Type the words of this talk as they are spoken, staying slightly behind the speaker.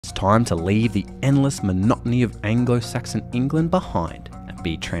It's time to leave the endless monotony of Anglo-Saxon England behind and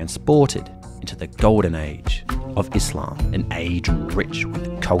be transported into the golden age of Islam, an age rich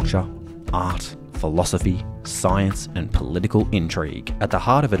with culture, art, philosophy, science, and political intrigue. At the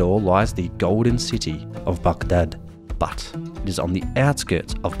heart of it all lies the golden city of Baghdad, but it is on the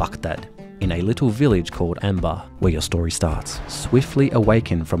outskirts of Baghdad, in a little village called Anbar, where your story starts. Swiftly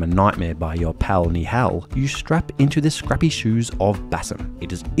awakened from a nightmare by your pal Nihal, you strap into the scrappy shoes of Basim.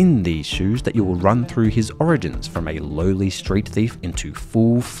 It is in these shoes that you will run through his origins from a lowly street thief into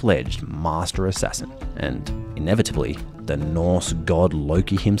full-fledged master assassin, and inevitably, the Norse god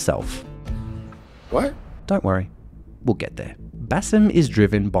Loki himself. What? Don't worry, we'll get there. Basim is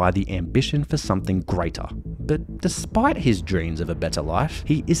driven by the ambition for something greater, but despite his dreams of a better life,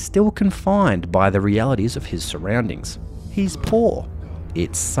 he is still confined by the realities of his surroundings. He's poor.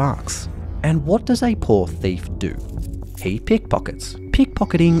 It sucks. And what does a poor thief do? He pickpockets.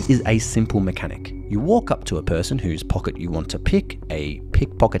 Pickpocketing is a simple mechanic. You walk up to a person whose pocket you want to pick, a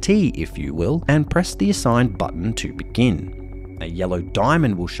pickpocketee if you will, and press the assigned button to begin. A yellow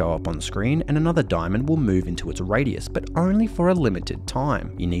diamond will show up on screen and another diamond will move into its radius, but only for a limited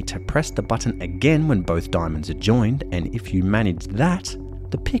time. You need to press the button again when both diamonds are joined, and if you manage that,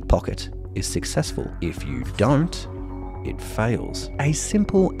 the pickpocket is successful. If you don't, it fails. A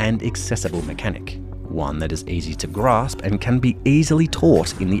simple and accessible mechanic. One that is easy to grasp and can be easily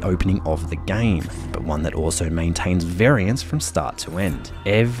taught in the opening of the game, but one that also maintains variance from start to end.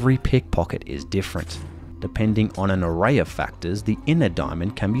 Every pickpocket is different. Depending on an array of factors, the inner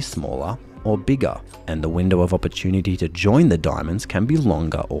diamond can be smaller or bigger, and the window of opportunity to join the diamonds can be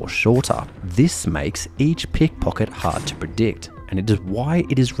longer or shorter. This makes each pickpocket hard to predict, and it is why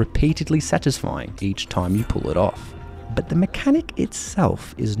it is repeatedly satisfying each time you pull it off. But the mechanic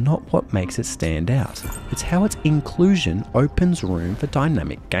itself is not what makes it stand out. It's how its inclusion opens room for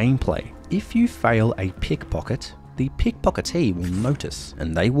dynamic gameplay. If you fail a pickpocket, the pickpocketee will notice,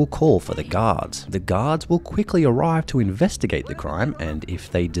 and they will call for the guards. The guards will quickly arrive to investigate the crime, and if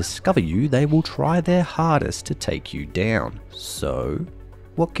they discover you, they will try their hardest to take you down. So,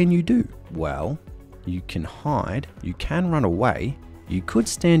 what can you do? Well, you can hide, you can run away, you could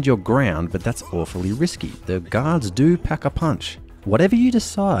stand your ground, but that's awfully risky. The guards do pack a punch. Whatever you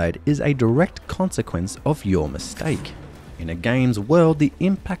decide is a direct consequence of your mistake. In a game's world, the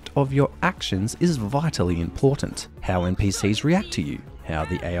impact of your actions is vitally important. How NPCs react to you, how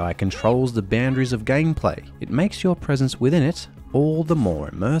the AI controls the boundaries of gameplay. It makes your presence within it all the more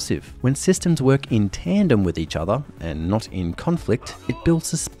immersive. When systems work in tandem with each other and not in conflict, it builds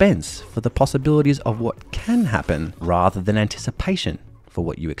suspense for the possibilities of what can happen rather than anticipation for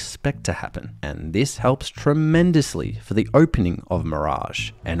what you expect to happen. And this helps tremendously for the opening of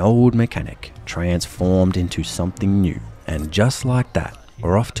Mirage, an old mechanic transformed into something new. And just like that,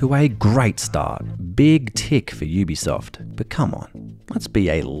 we're off to a great start. Big tick for Ubisoft. But come on, let's be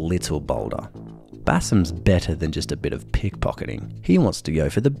a little bolder. Basim's better than just a bit of pickpocketing. He wants to go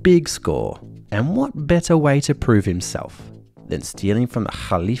for the big score. And what better way to prove himself than stealing from the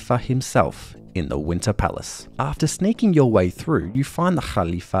Khalifa himself in the Winter Palace? After sneaking your way through, you find the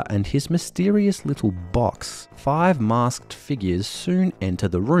Khalifa and his mysterious little box. 5 masked figures soon enter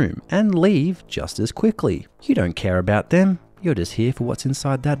the room and leave just as quickly. You don't care about them, you're just here for what's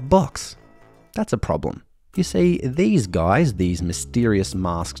inside that box. That's a problem. You see, these guys, these mysterious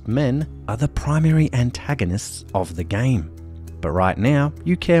masked men, are the primary antagonists of the game. But right now,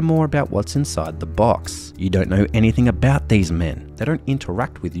 you care more about what's inside the box. You don't know anything about these men. They don't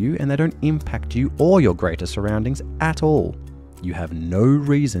interact with you and they don't impact you or your greater surroundings at all. You have no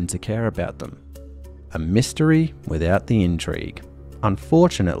reason to care about them. A mystery without the intrigue.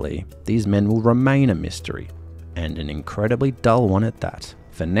 Unfortunately, these men will remain a mystery, and an incredibly dull one at that.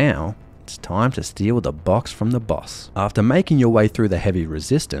 For now, it's time to steal the box from the boss. After making your way through the heavy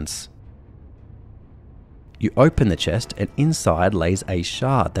resistance, you open the chest and inside lays a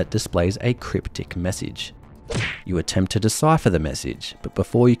shard that displays a cryptic message. You attempt to decipher the message, but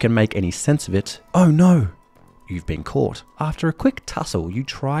before you can make any sense of it, oh no! You've been caught. After a quick tussle, you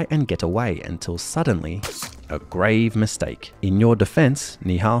try and get away until suddenly, a grave mistake. In your defense,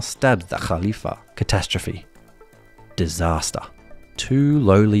 Nihal stabs the Khalifa. Catastrophe. Disaster. 2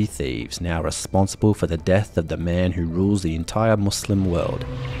 lowly thieves now responsible for the death of the man who rules the entire Muslim world.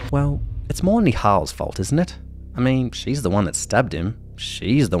 Well, it's more Nihal's fault, isn't it? I mean, she's the one that stabbed him.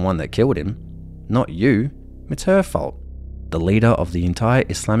 She's the one that killed him. Not you. It's her fault. The leader of the entire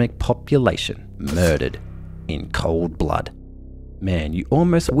Islamic population murdered in cold blood. Man, you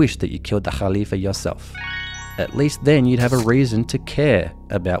almost wish that you killed the Khalifa yourself. At least then you'd have a reason to care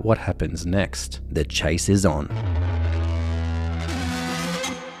about what happens next. The chase is on.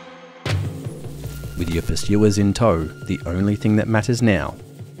 With your pursuers in tow, the only thing that matters now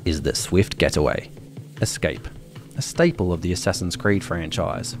is the swift getaway. Escape. A staple of the Assassin's Creed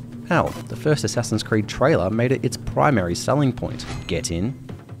franchise. Hell, the first Assassin's Creed trailer made it its primary selling point. Get in,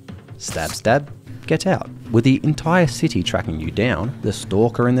 stab stab, get out. With the entire city tracking you down, the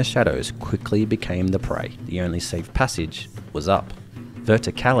stalker in the shadows quickly became the prey. The only safe passage was up.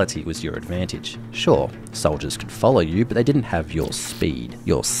 Verticality was your advantage. Sure, soldiers could follow you, but they didn't have your speed,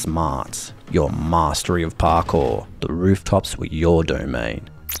 your smarts, your mastery of parkour. The rooftops were your domain,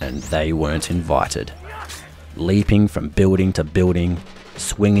 and they weren't invited. Leaping from building to building,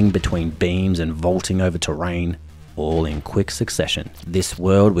 swinging between beams and vaulting over terrain, all in quick succession. This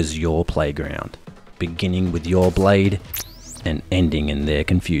world was your playground, beginning with your blade and ending in their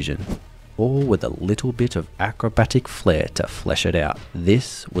confusion. All with a little bit of acrobatic flair to flesh it out.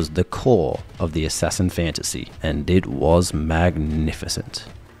 This was the core of the assassin fantasy, and it was magnificent.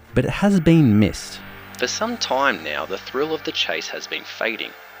 But it has been missed. For some time now, the thrill of the chase has been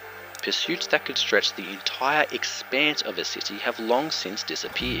fading. Pursuits that could stretch the entire expanse of a city have long since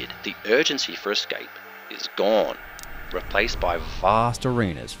disappeared. The urgency for escape is gone, replaced by vast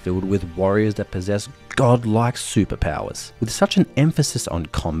arenas filled with warriors that possess godlike superpowers. With such an emphasis on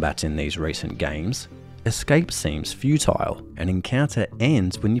combat in these recent games, escape seems futile. An encounter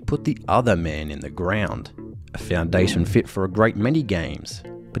ends when you put the other man in the ground. A foundation fit for a great many games,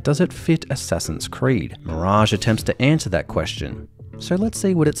 but does it fit Assassin's Creed? Mirage attempts to answer that question, so let's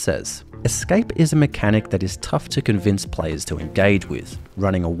see what it says. Escape is a mechanic that is tough to convince players to engage with.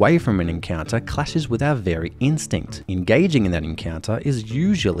 Running away from an encounter clashes with our very instinct. Engaging in that encounter is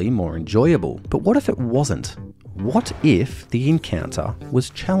usually more enjoyable. But what if it wasn't? What if the encounter was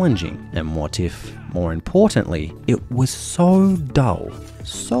challenging? And what if, more importantly, it was so dull,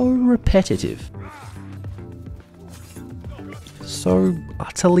 so repetitive, so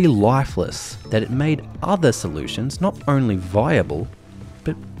utterly lifeless that it made other solutions not only viable,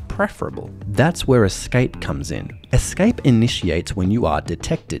 but preferable? That's where escape comes in. Escape initiates when you are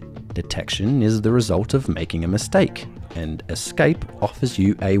detected. Detection is the result of making a mistake, and escape offers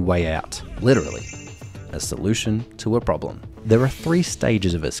you a way out, literally, a solution to a problem. There are 3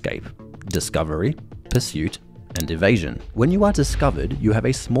 stages of escape: discovery, pursuit, and evasion. When you are discovered, you have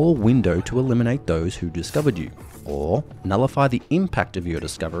a small window to eliminate those who discovered you, or nullify the impact of your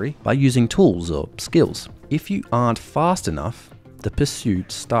discovery by using tools or skills. If you aren't fast enough, the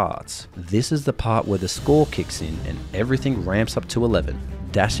pursuit starts. This is the part where the score kicks in and everything ramps up to 11.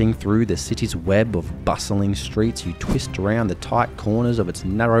 Dashing through the city's web of bustling streets, you twist around the tight corners of its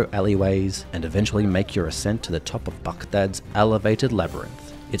narrow alleyways and eventually make your ascent to the top of Baghdad's elevated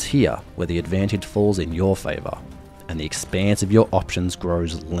labyrinth. It's here where the advantage falls in your favor, and the expanse of your options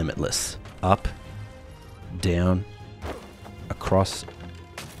grows limitless. Up, down, across,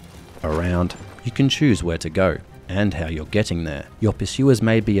 around. You can choose where to go and how you're getting there. Your pursuers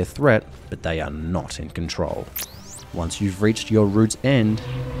may be a threat, but they are not in control. Once you've reached your route's end,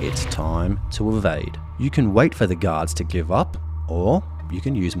 it's time to evade. You can wait for the guards to give up, or you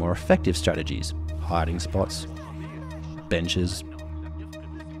can use more effective strategies: hiding spots, benches,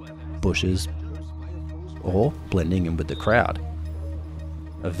 bushes, or blending in with the crowd.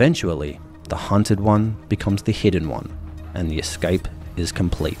 Eventually, the hunted one becomes the hidden one, and the escape is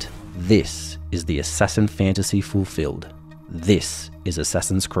complete. This is the assassin fantasy fulfilled. This is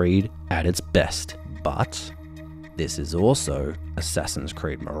Assassin's Creed at its best. But this is also Assassin's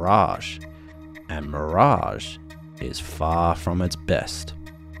Creed Mirage, and Mirage is far from its best.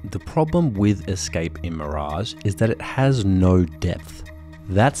 The problem with escape in Mirage is that it has no depth.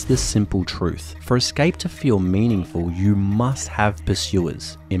 That's the simple truth. For escape to feel meaningful, you must have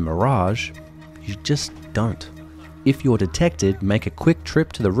pursuers. In Mirage, you just don't. If you're detected, make a quick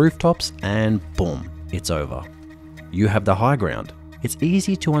trip to the rooftops and boom, it's over. You have the high ground. It's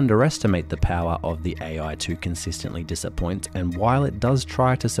easy to underestimate the power of the AI to consistently disappoint, and while it does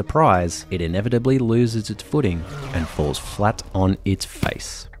try to surprise, it inevitably loses its footing and falls flat on its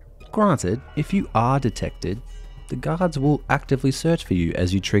face. Granted, if you are detected, the guards will actively search for you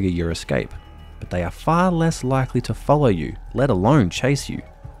as you trigger your escape, but they are far less likely to follow you, let alone chase you.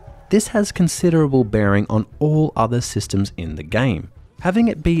 This has considerable bearing on all other systems in the game. Having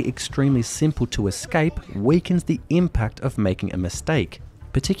it be extremely simple to escape weakens the impact of making a mistake,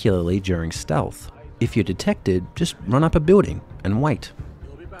 particularly during stealth. If you're detected, just run up a building and wait.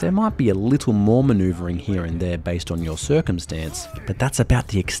 There might be a little more maneuvering here and there based on your circumstance, but that's about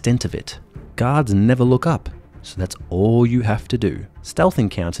the extent of it. Guards never look up, so that's all you have to do. Stealth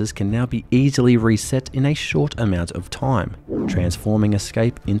encounters can now be easily reset in a short amount of time, transforming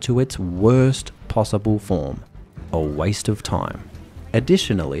escape into its worst possible form: a waste of time.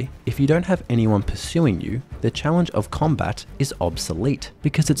 Additionally, if you don't have anyone pursuing you, the challenge of combat is obsolete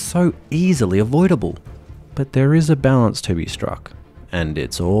because it's so easily avoidable. But there is a balance to be struck, and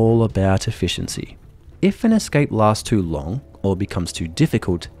it's all about efficiency. If an escape lasts too long or becomes too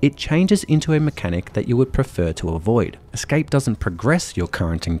difficult, it changes into a mechanic that you would prefer to avoid. Escape doesn't progress your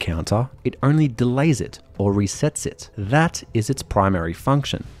current encounter, it only delays it or resets it. That is its primary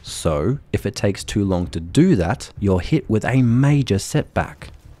function. So, if it takes too long to do that, you're hit with a major setback.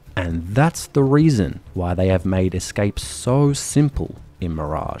 And that's the reason why they have made escape so simple in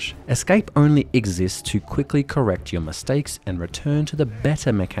Mirage. Escape only exists to quickly correct your mistakes and return to the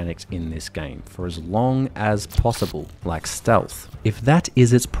better mechanics in this game for as long as possible, like stealth. If that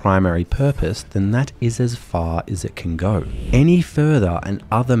is its primary purpose, then that is as far as it can go. Any further and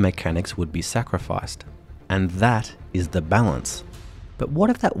other mechanics would be sacrificed, and that is the balance. But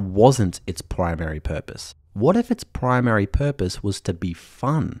what if that wasn't its primary purpose? What if its primary purpose was to be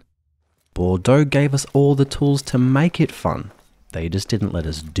fun? Bordeaux gave us all the tools to make it fun. They just didn't let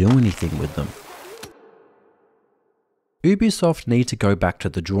us do anything with them. Ubisoft need to go back to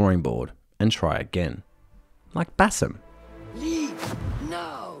the drawing board and try again. Like Basim. Leave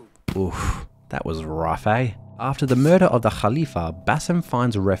now. Oof, that was rough, eh? After the murder of the Khalifa, Basim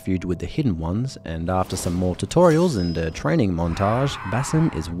finds refuge with the Hidden Ones, and after some more tutorials and a training montage,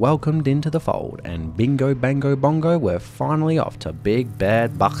 Basim is welcomed into the fold, and bingo bango bongo, we're finally off to big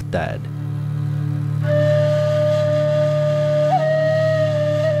bad Baghdad.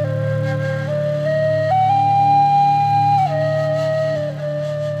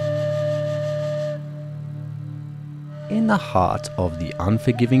 In the heart of the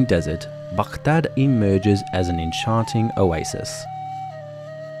unforgiving desert, Baghdad emerges as an enchanting oasis.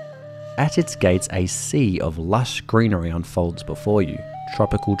 At its gates, a sea of lush greenery unfolds before you,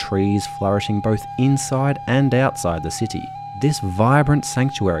 tropical trees flourishing both inside and outside the city. This vibrant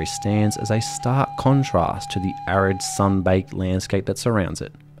sanctuary stands as a stark contrast to the arid, sun-baked landscape that surrounds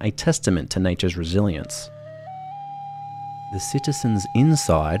it, a testament to nature's resilience. The citizens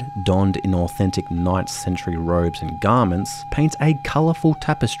inside, donned in authentic 9th century robes and garments, paint a colourful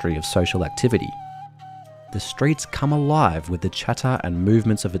tapestry of social activity. The streets come alive with the chatter and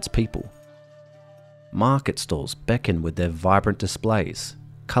movements of its people. Market stalls beckon with their vibrant displays.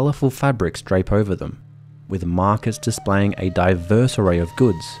 Colourful fabrics drape over them, with markets displaying a diverse array of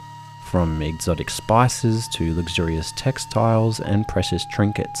goods, from exotic spices to luxurious textiles and precious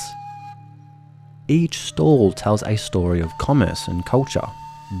trinkets. Each stall tells a story of commerce and culture,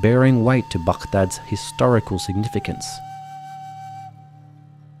 bearing weight to Baghdad's historical significance.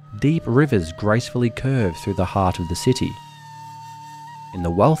 Deep rivers gracefully curve through the heart of the city. In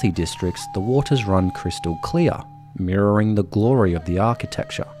the wealthy districts, the waters run crystal clear, mirroring the glory of the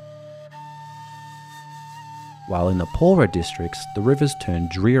architecture. While in the poorer districts, the rivers turn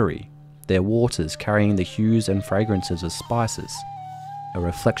dreary, their waters carrying the hues and fragrances of spices, a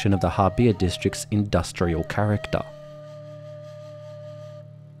reflection of the Harbia district's industrial character.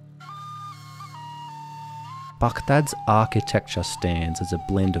 Baghdad's architecture stands as a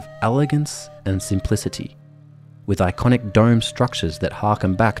blend of elegance and simplicity, with iconic dome structures that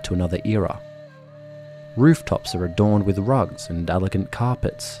harken back to another era. Rooftops are adorned with rugs and elegant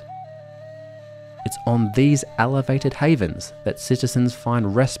carpets. It's on these elevated havens that citizens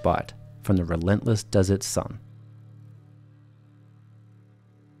find respite from the relentless desert sun.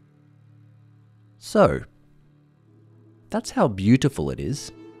 So, that's how beautiful it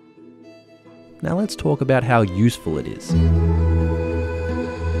is. Now let's talk about how useful it is.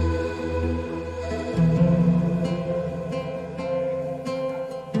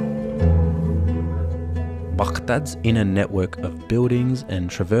 Baghdad's inner network of buildings and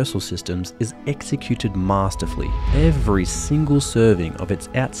traversal systems is executed masterfully. Every single serving of its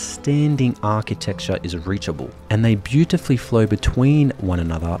outstanding architecture is reachable, and they beautifully flow between one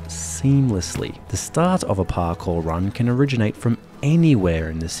another seamlessly. The start of a parkour run can originate from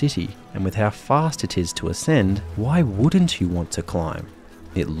anywhere in the city, and with how fast it is to ascend, why wouldn't you want to climb?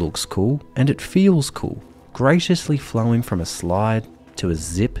 It looks cool, and it feels cool, graciously flowing from a slide to a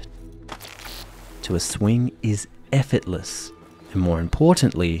zip to a swing is effortless, and more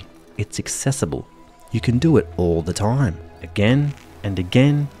importantly, it's accessible. You can do it all the time, again and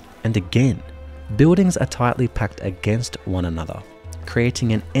again and again. Buildings are tightly packed against one another,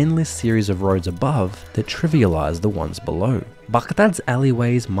 creating an endless series of roads above that trivialize the ones below. Baghdad's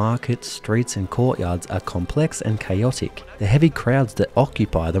alleyways, markets, streets and courtyards are complex and chaotic. The heavy crowds that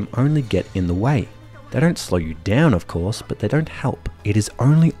occupy them only get in the way. They don't slow you down, of course, but they don't help. It is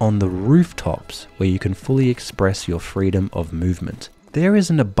only on the rooftops where you can fully express your freedom of movement. There is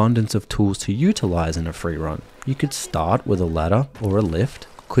an abundance of tools to utilize in a free run. You could start with a ladder or a lift,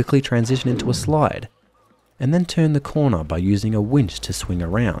 quickly transition into a slide, and then turn the corner by using a winch to swing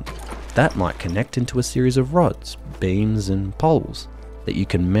around. That might connect into a series of rods, beams and poles that you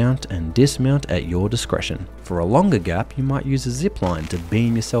can mount and dismount at your discretion. For a longer gap, you might use a zip line to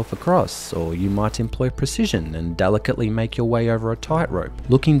beam yourself across, or you might employ precision and delicately make your way over a tightrope,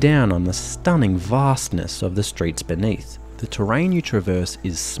 looking down on the stunning vastness of the streets beneath. The terrain you traverse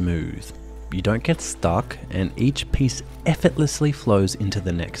is smooth. You don't get stuck, and each piece effortlessly flows into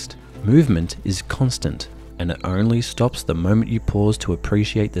the next. Movement is constant, and it only stops the moment you pause to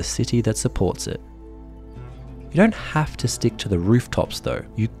appreciate the city that supports it. You don't have to stick to the rooftops though.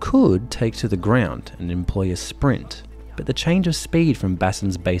 You could take to the ground and employ a sprint, but the change of speed from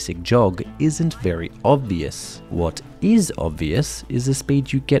Basim's basic jog isn't very obvious. What is obvious is the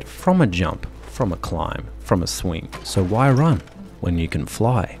speed you get from a jump, from a climb, from a swing. So why run when you can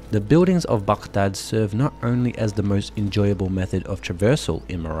fly? The buildings of Baghdad serve not only as the most enjoyable method of traversal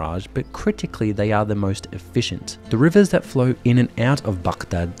in Mirage, but critically they are the most efficient. The rivers that flow in and out of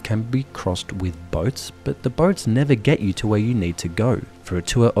Baghdad can be crossed with boats, but the boats never get you to where you need to go. For a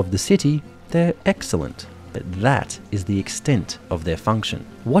tour of the city, they're excellent, but that is the extent of their function.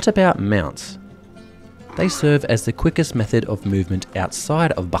 What about mounts? They serve as the quickest method of movement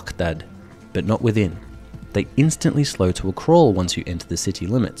outside of Baghdad, but not within. They instantly slow to a crawl once you enter the city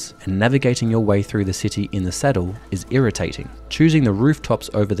limits, and navigating your way through the city in the saddle is irritating. Choosing the rooftops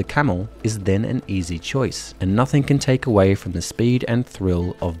over the camel is then an easy choice, and nothing can take away from the speed and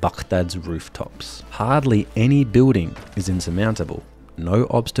thrill of Baghdad's rooftops. Hardly any building is insurmountable, no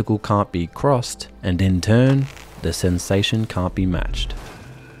obstacle can't be crossed, and in turn, the sensation can't be matched.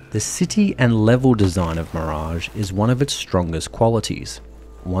 The city and level design of Mirage is one of its strongest qualities.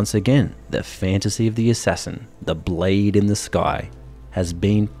 Once again, the fantasy of the assassin, the blade in the sky, has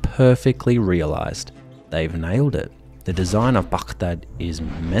been perfectly realized. They've nailed it. The design of Baghdad is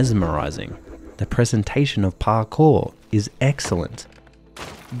mesmerizing. The presentation of parkour is excellent.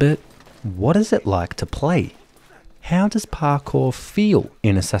 But what is it like to play? How does parkour feel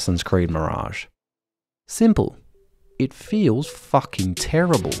in Assassin's Creed Mirage? Simple. It feels fucking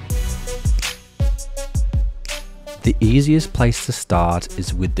terrible. The easiest place to start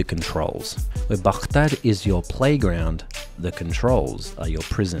is with the controls. Where Baghdad is your playground, the controls are your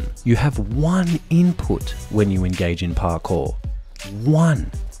prison. You have one input when you engage in parkour.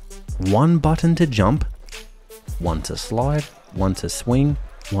 One. One button to jump, one to slide, one to swing,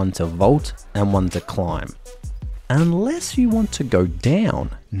 one to vault, and one to climb. Unless you want to go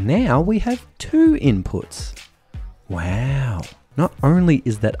down, now we have two inputs. Wow. Not only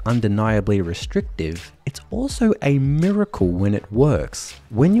is that undeniably restrictive, it's also a miracle when it works.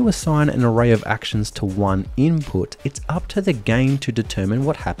 When you assign an array of actions to one input, it's up to the game to determine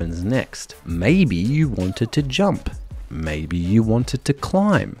what happens next. Maybe you wanted to jump. Maybe you wanted to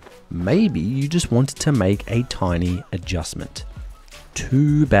climb. Maybe you just wanted to make a tiny adjustment.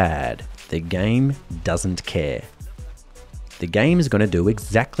 Too bad. The game doesn't care. The game is going to do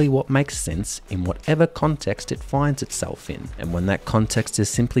exactly what makes sense in whatever context it finds itself in. And when that context is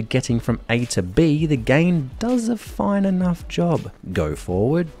simply getting from A to B, the game does a fine enough job. Go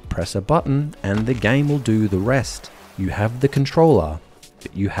forward, press a button, and the game will do the rest. You have the controller,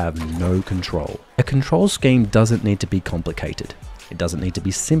 but you have no control. A control scheme doesn't need to be complicated. It doesn't need to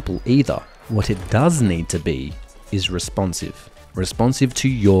be simple either. What it does need to be is responsive. Responsive to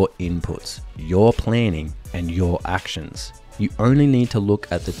your inputs, your planning, and your actions. You only need to look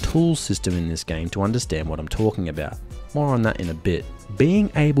at the tools system in this game to understand what I'm talking about. More on that in a bit. Being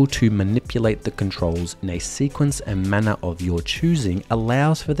able to manipulate the controls in a sequence and manner of your choosing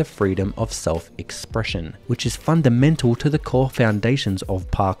allows for the freedom of self-expression, which is fundamental to the core foundations of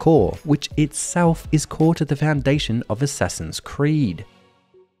parkour, which itself is core to the foundation of Assassin's Creed.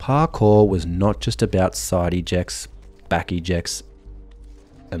 Parkour was not just about side ejects, back ejects,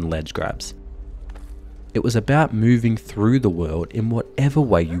 and ledge grabs. It was about moving through the world in whatever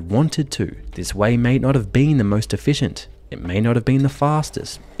way you wanted to. This way may not have been the most efficient. It may not have been the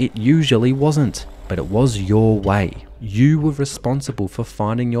fastest. It usually wasn't, but it was your way. You were responsible for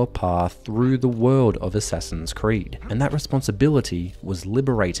finding your path through the world of Assassin's Creed, and that responsibility was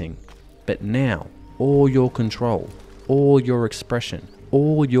liberating. But now, all your control, all your expression,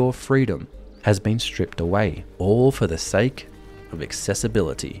 all your freedom has been stripped away, all for the sake of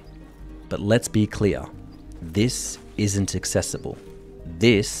accessibility. But let's be clear. This isn't accessible.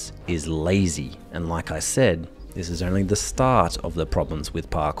 This is lazy, and like I said, this is only the start of the problems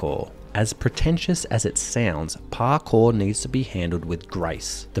with parkour. As pretentious as it sounds, parkour needs to be handled with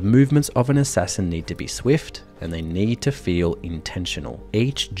grace. The movements of an assassin need to be swift, and they need to feel intentional.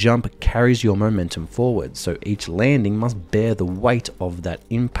 Each jump carries your momentum forward, so each landing must bear the weight of that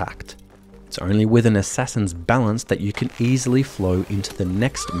impact. It's only with an assassin's balance that you can easily flow into the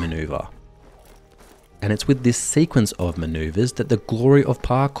next maneuver. And it's with this sequence of maneuvers that the glory of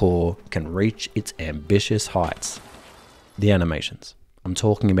parkour can reach its ambitious heights. The animations. I'm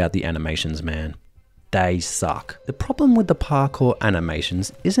talking about the animations, man. They suck. The problem with the parkour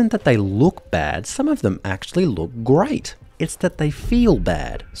animations isn't that they look bad, some of them actually look great. It's that they feel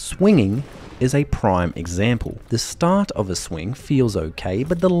bad. Swinging is a prime example. The start of a swing feels okay,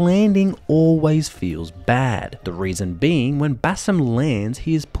 but the landing always feels bad. The reason being, when Basim lands,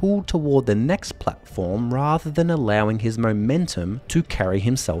 he is pulled toward the next platform rather than allowing his momentum to carry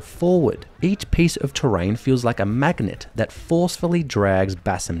himself forward. Each piece of terrain feels like a magnet that forcefully drags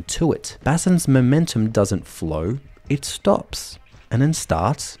Basim to it. Basim's momentum doesn't flow, it stops, and then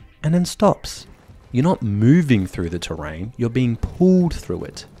starts, and then stops. You're not moving through the terrain, you're being pulled through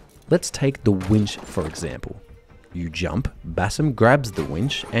it. Let's take the winch for example. You jump, Basim grabs the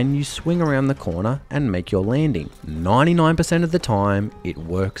winch, and you swing around the corner and make your landing. 99% of the time, it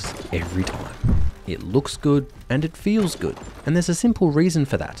works every time. It looks good and it feels good. And there's a simple reason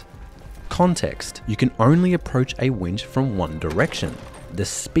for that. Context. You can only approach a winch from one direction. The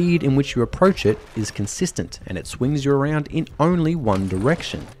speed in which you approach it is consistent and it swings you around in only one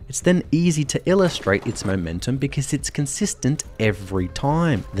direction. It's then easy to illustrate its momentum because it's consistent every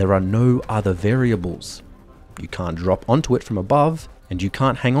time. There are no other variables. You can't drop onto it from above and you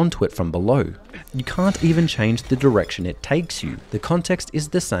can't hang onto it from below. You can't even change the direction it takes you. The context is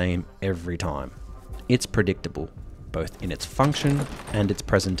the same every time. It's predictable, both in its function and its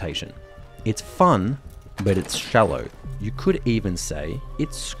presentation. It's fun, but it's shallow. You could even say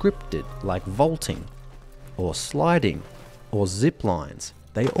it's scripted, like vaulting, or sliding, or zip lines.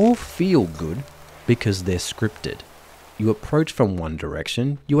 They all feel good because they're scripted. You approach from one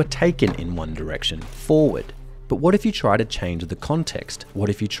direction, you are taken in one direction, forward. But what if you try to change the context? What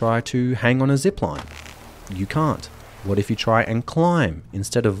if you try to hang on a zip line? You can't. What if you try and climb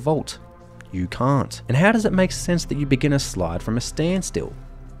instead of vault? You can't. And how does it make sense that you begin a slide from a standstill?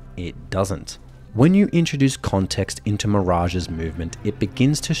 It doesn't. When you introduce context into Mirage's movement, it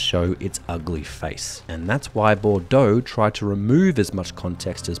begins to show its ugly face. And that's why Bordeaux tried to remove as much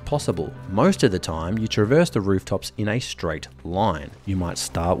context as possible. Most of the time, you traverse the rooftops in a straight line. You might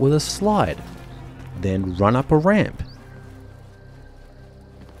start with a slide, then run up a ramp,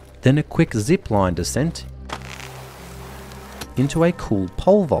 then a quick zip line descent into a cool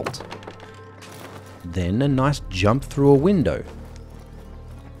pole vault, then a nice jump through a window.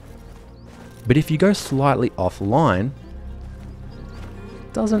 But if you go slightly offline,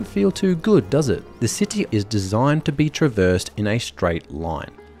 it doesn't feel too good, does it? The city is designed to be traversed in a straight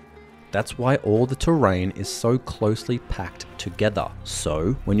line. That's why all the terrain is so closely packed together.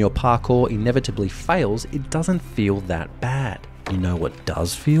 So when your parkour inevitably fails, it doesn't feel that bad. You know what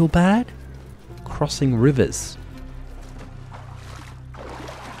does feel bad? Crossing rivers.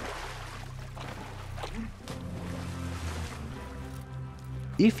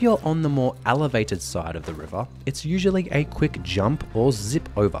 If you're on the more elevated side of the river, it's usually a quick jump or zip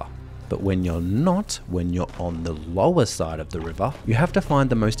over. But when you're not, when you're on the lower side of the river, you have to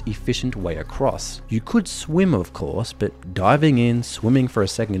find the most efficient way across. You could swim, of course, but diving in, swimming for a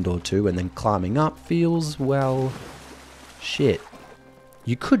second or two, and then climbing up feels, well, shit.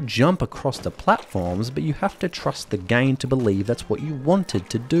 You could jump across the platforms, but you have to trust the game to believe that's what you wanted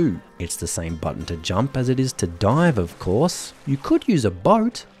to do. It's the same button to jump as it is to dive, of course. You could use a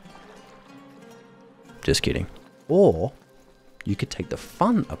boat. Just kidding. Or you could take the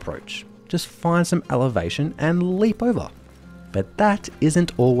fun approach. Just find some elevation and leap over. But that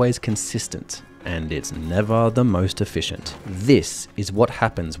isn't always consistent, and it's never the most efficient. This is what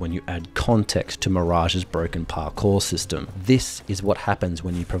happens when you add context to Mirage's broken parkour system. This is what happens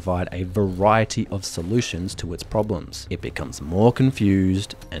when you provide a variety of solutions to its problems. It becomes more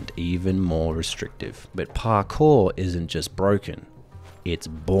confused and even more restrictive. But parkour isn't just broken, it's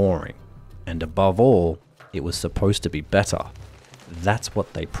boring. And above all, it was supposed to be better. That's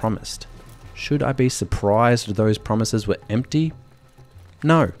what they promised. Should I be surprised those promises were empty?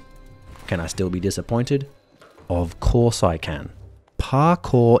 No. Can I still be disappointed? Of course I can.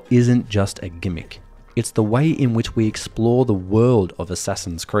 Parkour isn't just a gimmick. It's the way in which we explore the world of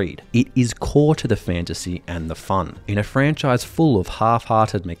Assassin's Creed. It is core to the fantasy and the fun. In a franchise full of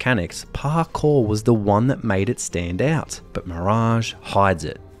half-hearted mechanics, parkour was the one that made it stand out. But Mirage hides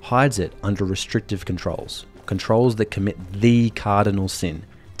it under restrictive controls. Controls that commit the cardinal sin,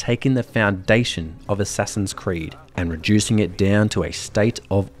 taking the foundation of Assassin's Creed and reducing it down to a state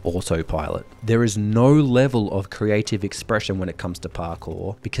of autopilot. There is no level of creative expression when it comes to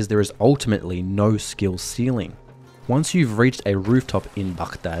parkour because there is ultimately no skill ceiling. Once you've reached a rooftop in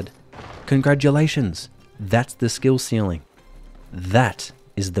Baghdad, congratulations, that's the skill ceiling. That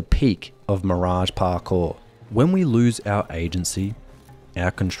is the peak of Mirage parkour. When we lose our agency,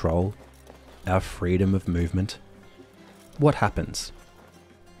 our control, our freedom of movement, what happens?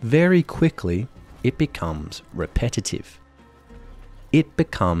 Very quickly, it becomes repetitive. It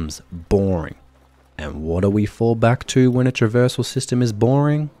becomes boring. And what do we fall back to when a traversal system is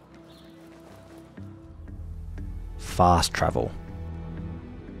boring? Fast travel.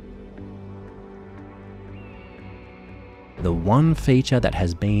 The one feature that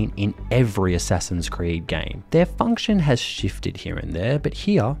has been in every Assassin's Creed game. Their function has shifted here and there, but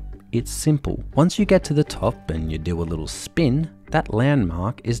here, it's simple. Once you get to the top and you do a little spin, that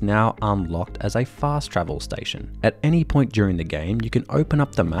landmark is now unlocked as a fast travel station. At any point during the game, you can open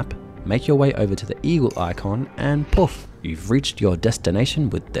up the map, make your way over to the eagle icon, and poof, you've reached your destination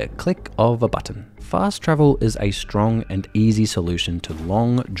with the click of a button. Fast travel is a strong and easy solution to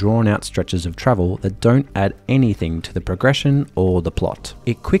long, drawn-out stretches of travel that don't add anything to the progression or the plot.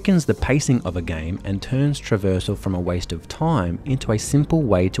 It quickens the pacing of a game and turns traversal from a waste of time into a simple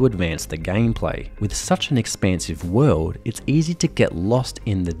way to advance the gameplay. With such an expansive world, it's easy to get lost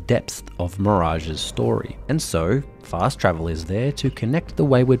in the depths of Mirage's story, and so fast travel is there to connect the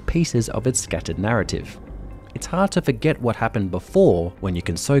wayward pieces of its scattered narrative. It's hard to forget what happened before when you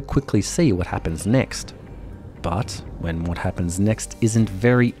can so quickly see what happens next. But when what happens next isn't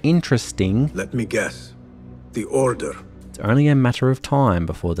very interesting, let me guess. The Order. It's only a matter of time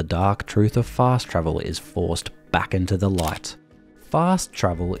before the dark truth of fast travel is forced back into the light. Fast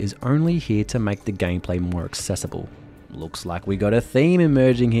travel is only here to make the gameplay more accessible. Looks like we got a theme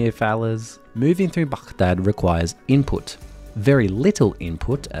emerging here, fellas. Moving through Baghdad requires input. Very little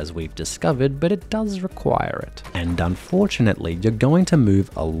input, as we've discovered, but it does require it. And unfortunately, you're going to move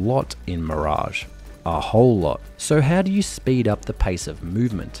a lot in Mirage. A whole lot. So how do you speed up the pace of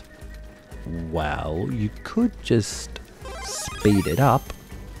movement? Well, you could just speed it up,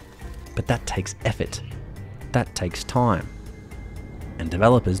 but that takes effort. That takes time. And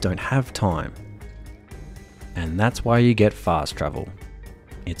developers don't have time. And that's why you get fast travel.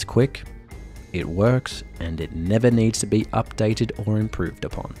 It's quick, it works, and it never needs to be updated or improved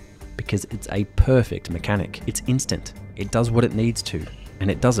upon, because it's a perfect mechanic. It's instant, it does what it needs to, and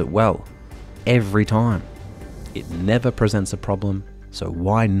it does it well, every time. It never presents a problem, so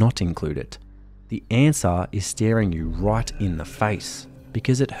why not include it? The answer is staring you right in the face,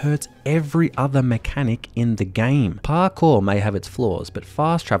 because it hurts every other mechanic in the game. Parkour may have its flaws, but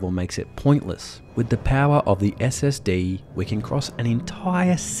fast travel makes it pointless. With the power of the SSD, we can cross an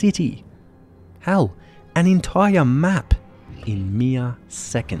entire city. Hell, an entire map in mere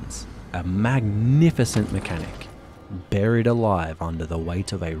seconds. A magnificent mechanic, buried alive under the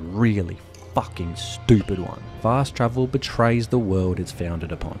weight of a really fucking stupid one. Fast travel betrays the world it's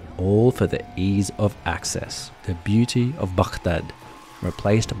founded upon, all for the ease of access. The beauty of Baghdad,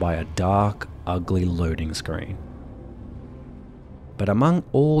 replaced by a dark, ugly loading screen. But among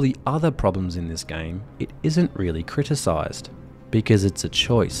all the other problems in this game, it isn't really criticized, because it's a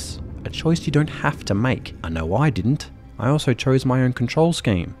choice you don't have to make. I know I didn't. I also chose my own control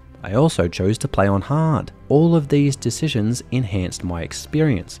scheme. I also chose to play on hard. All of these decisions enhanced my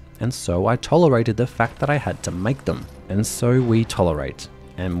experience, and so I tolerated the fact that I had to make them. And so we tolerate,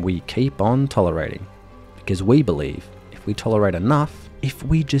 and we keep on tolerating, because we believe if we tolerate enough, if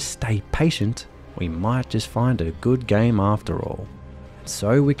we just stay patient, we might just find a good game after all. And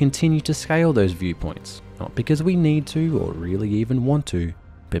so we continue to scale those viewpoints, not because we need to or really even want to,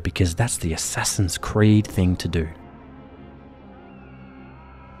 but because that's the Assassin's Creed thing to do.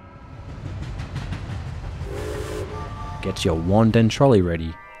 Get your wand and trolley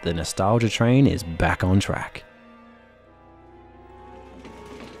ready, the nostalgia train is back on track.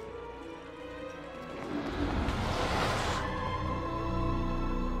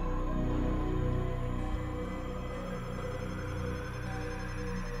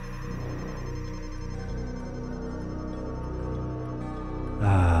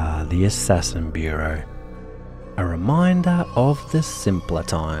 The Assassin Bureau. A reminder of the simpler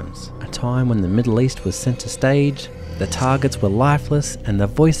times. A time when the Middle East was center stage, the targets were lifeless, and the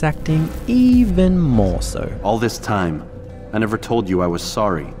voice acting even more so. All this time, I never told you I was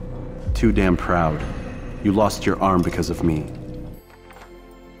sorry. Too damn proud. You lost your arm because of me.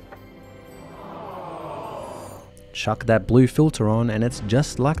 Chuck that blue filter on and it's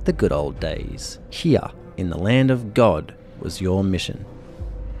just like the good old days. Here, in the land of God, was your mission.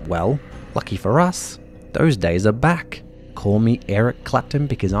 Well, lucky for us, those days are back. Call me Eric Clapton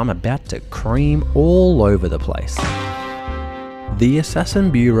because I'm about to cream all over the place. The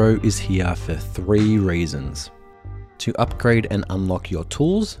Assassin Bureau is here for 3 reasons. To upgrade and unlock your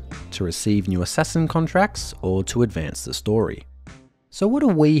tools, to receive new assassin contracts, or to advance the story. So what are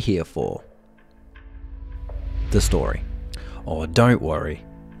we here for? The story. Oh, don't worry,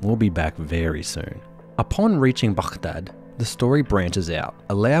 we'll be back very soon. Upon reaching Baghdad, the story branches out,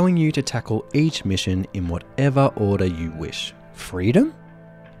 allowing you to tackle each mission in whatever order you wish. Freedom?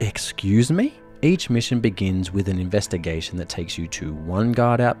 Excuse me? Each mission begins with an investigation that takes you to one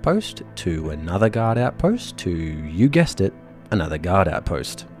guard outpost, to another guard outpost, to, you guessed it, another guard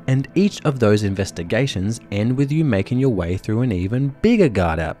outpost. And each of those investigations end with you making your way through an even bigger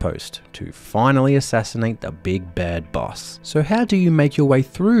guard outpost to finally assassinate the big bad boss. So how do you make your way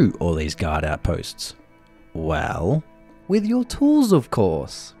through all these guard outposts? Well, with your tools, of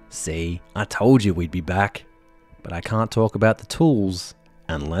course. See, I told you we'd be back, but I can't talk about the tools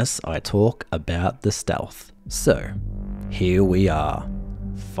unless I talk about the stealth. So, here we are,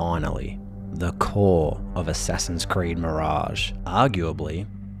 finally, the core of Assassin's Creed Mirage, arguably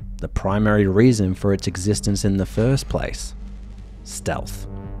the primary reason for its existence in the first place. Stealth,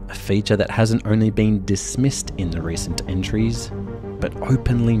 a feature that hasn't only been dismissed in the recent entries, but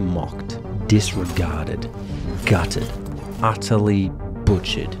openly mocked, disregarded, gutted, utterly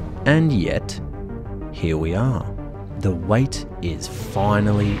butchered, and yet, here we are. The wait is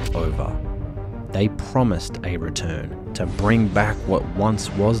finally over. They promised a return to bring back what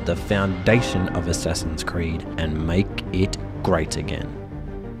once was the foundation of Assassin's Creed and make it great again.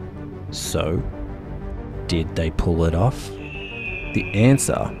 So, did they pull it off? The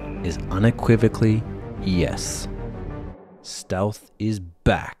answer is unequivocally yes. Stealth is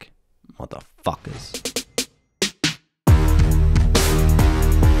back, motherfuckers.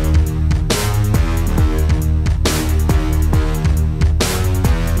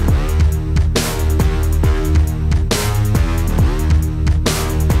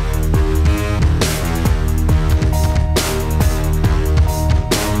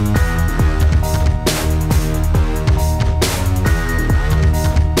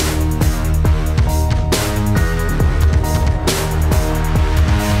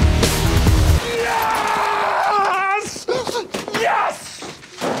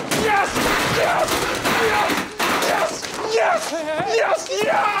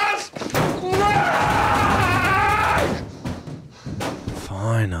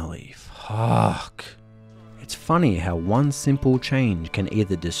 Finally, fuck. It's funny how one simple change can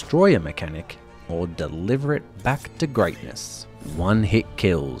either destroy a mechanic or deliver it back to greatness. One hit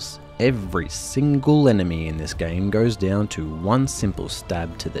kills. Every single enemy in this game goes down to one simple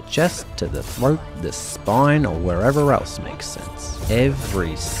stab to the chest, to the throat, the spine, or wherever else makes sense.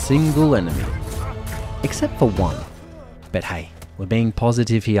 Every single enemy. Except for one. But hey, we're being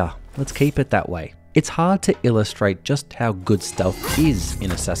positive here. Let's keep it that way. It's hard to illustrate just how good stealth is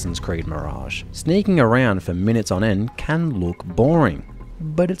in Assassin's Creed Mirage. Sneaking around for minutes on end can look boring,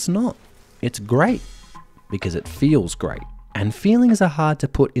 but it's not. It's great, because it feels great. And feelings are hard to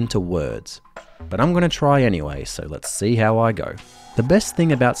put into words, but I'm gonna try anyway, so let's see how I go. The best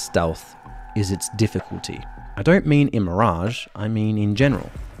thing about stealth is its difficulty. I don't mean in Mirage, I mean in general.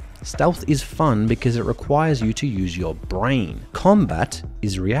 Stealth is fun because it requires you to use your brain. Combat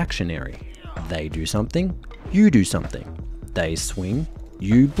is reactionary. They do something, you do something. They swing,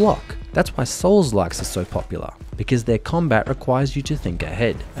 you block. That's why Souls-likes are so popular, because their combat requires you to think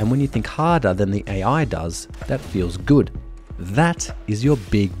ahead. And when you think harder than the AI does, that feels good. That is your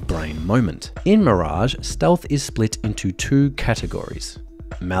big brain moment. In Mirage, stealth is split into 2 categories,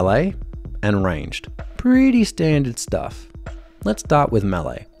 melee and ranged. Pretty standard stuff. Let's start with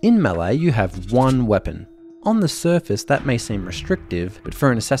melee. In melee, you have one weapon. On the surface, that may seem restrictive, but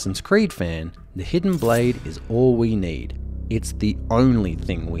for an Assassin's Creed fan, the hidden blade is all we need. It's the only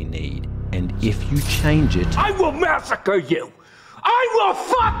thing we need. And if you change it, I will massacre you! I will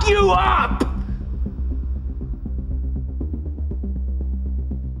fuck you up!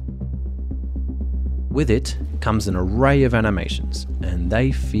 with it comes an array of animations, and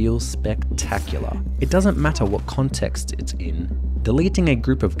they feel spectacular. It doesn't matter what context it's in, deleting a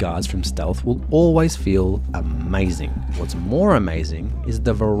group of guards from stealth will always feel amazing. What's more amazing is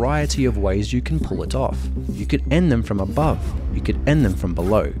the variety of ways you can pull it off. You could end them from above, you could end them from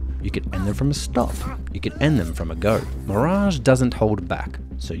below, you could end them from a stop, you could end them from a go. Mirage doesn't hold back.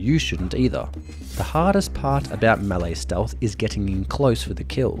 so you shouldn't either. The hardest part about melee stealth is getting in close for the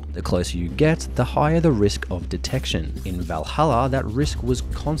kill. The closer you get, the higher the risk of detection. In Valhalla, that risk was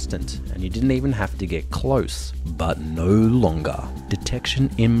constant, and you didn't even have to get close. But no longer. Detection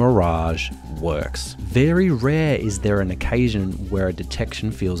in Mirage works. Very rare is there an occasion where a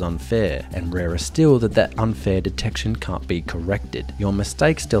detection feels unfair, and rarer still that unfair detection can't be corrected. Your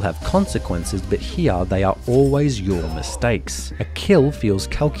mistakes still have consequences, but here they are always your mistakes. A kill feels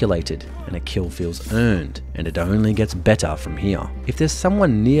calculated, and a kill feels earned, and it only gets better from here. If there's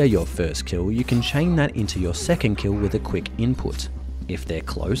someone near your first kill, you can chain that into your second kill with a quick input. If they're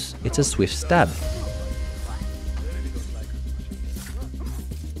close, it's a swift stab.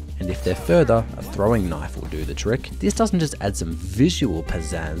 And if they're further, a throwing knife will do the trick. This doesn't just add some visual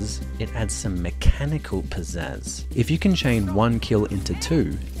pizzazz, it adds some mechanical pizzazz. If you can chain one kill into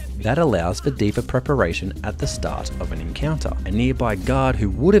two, that allows for deeper preparation at the start of an encounter. A nearby guard who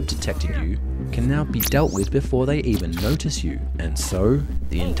would have detected you can now be dealt with before they even notice you. And so,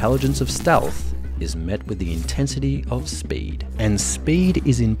 the intelligence of stealth is met with the intensity of speed. And speed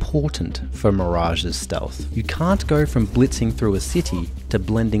is important for Mirage's stealth. You can't go from blitzing through a city to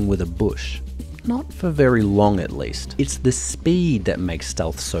blending with a bush. Not for very long at least. It's the speed that makes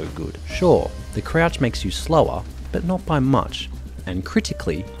stealth so good. Sure, the crouch makes you slower, but not by much. And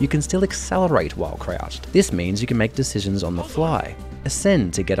critically, you can still accelerate while crouched. This means you can make decisions on the fly,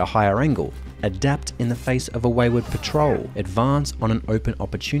 ascend to get a higher angle, adapt in the face of a wayward patrol, advance on an open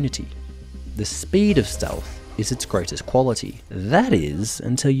opportunity. The speed of stealth is its greatest quality. That is,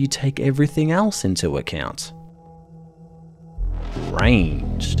 until you take everything else into account.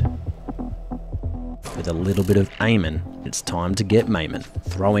 Ranged. With a little bit of aiming, it's time to get maiming.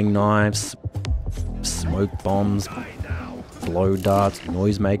 Throwing knives, smoke bombs, blow darts,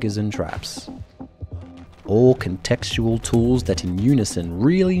 noisemakers and traps. All contextual tools that in unison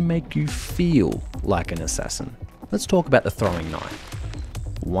really make you feel like an assassin. Let's talk about the throwing knife.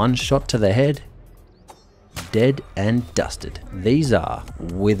 One shot to the head, dead and dusted. These are,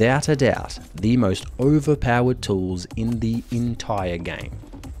 without a doubt, the most overpowered tools in the entire game.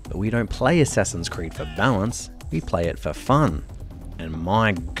 But we don't play Assassin's Creed for balance, we play it for fun. And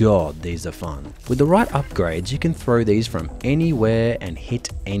my god, these are fun. With the right upgrades, you can throw these from anywhere and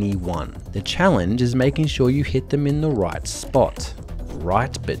hit anyone. The challenge is making sure you hit them in the right spot.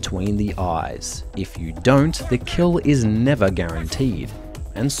 Right between the eyes. If you don't, the kill is never guaranteed.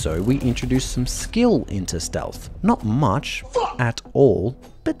 And so we introduce some skill into stealth. Not much at all,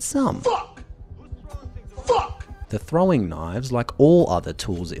 but some. The throwing knives, like all other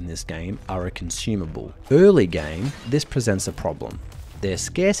tools in this game, are a consumable. Early game, this presents a problem. Their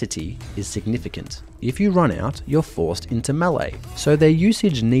scarcity is significant. If you run out, you're forced into melee, so their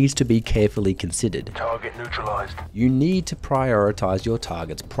usage needs to be carefully considered. Target neutralized. You need to prioritize your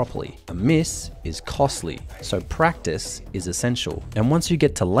targets properly. A miss is costly, so practice is essential. And once you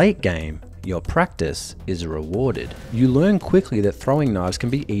get to late game, your practice is rewarded. You learn quickly that throwing knives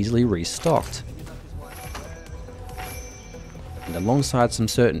can be easily restocked. And alongside some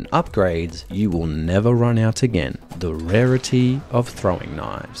certain upgrades, you will never run out again. The rarity of throwing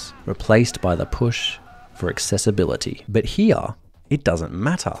knives, replaced by the push for accessibility. But here, it doesn't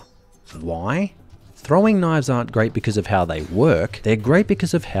matter. Why? Throwing knives aren't great because of how they work, they're great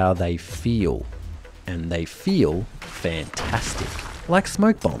because of how they feel. And they feel fantastic. Like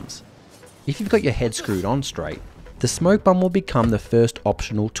smoke bombs. If you've got your head screwed on straight, the smoke bomb will become the first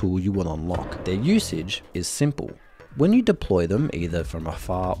optional tool you will unlock. Their usage is simple. When you deploy them, either from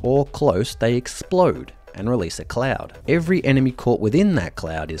afar or close, they explode and release a cloud. Every enemy caught within that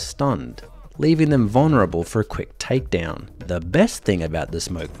cloud is stunned, leaving them vulnerable for a quick takedown. The best thing about the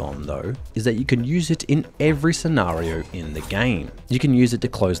smoke bomb though, is that you can use it in every scenario in the game. You can use it to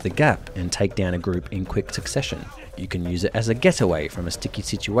close the gap and take down a group in quick succession. You can use it as a getaway from a sticky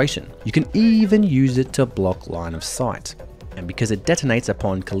situation. You can even use it to block line of sight. And because it detonates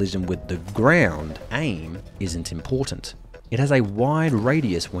upon collision with the ground, aim isn't important. It has a wide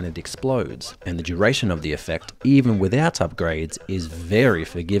radius when it explodes, and the duration of the effect, even without upgrades, is very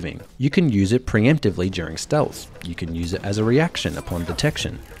forgiving. You can use it preemptively during stealth, you can use it as a reaction upon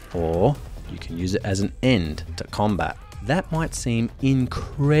detection, or you can use it as an end to combat. That might seem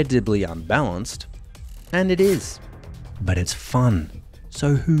incredibly unbalanced, and it is, but it's fun.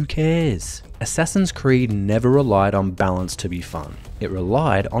 So who cares? Assassin's Creed never relied on balance to be fun. It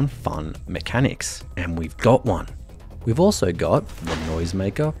relied on fun mechanics, and we've got one. We've also got the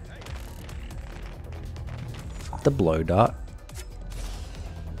noisemaker, the blow dart,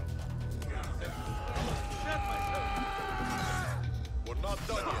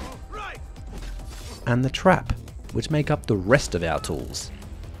 and the trap, which make up the rest of our tools.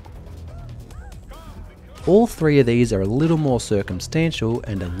 All three of these are a little more circumstantial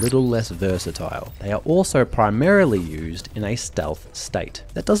and a little less versatile. They are also primarily used in a stealth state.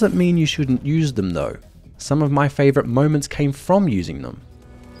 That doesn't mean you shouldn't use them though. Some of my favourite moments came from using them.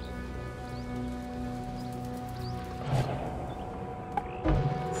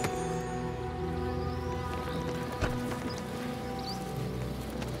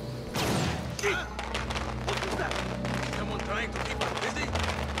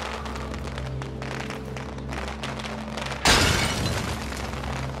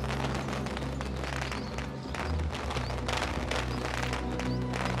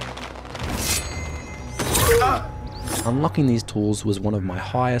 Unlocking these tools was one of my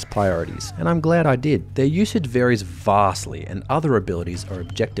highest priorities, and I'm glad I did. Their usage varies vastly and other abilities are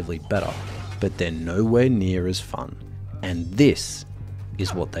objectively better, but they're nowhere near as fun. And this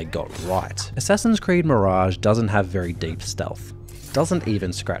is what they got right. Assassin's Creed Mirage doesn't have very deep stealth. It doesn't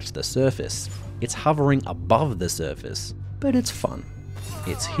even scratch the surface. It's hovering above the surface, but it's fun.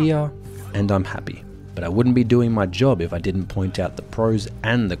 It's here, and I'm happy. But I wouldn't be doing my job if I didn't point out the pros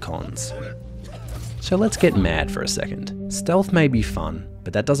and the cons. So let's get mad for a second. Stealth may be fun,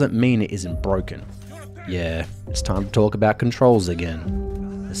 but that doesn't mean it isn't broken. Yeah, it's time to talk about controls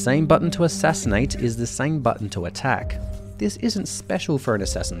again. The same button to assassinate is the same button to attack. This isn't special for an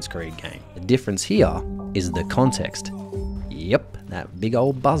Assassin's Creed game. The difference here is the context. Yep, that big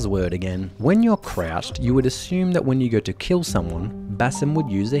old buzzword again. When you're crouched, you would assume that when you go to kill someone, Basim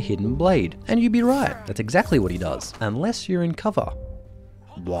would use a hidden blade. And you'd be right, that's exactly what he does. Unless you're in cover.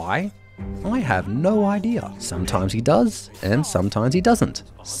 Why? I have no idea. Sometimes he does, and sometimes he doesn't.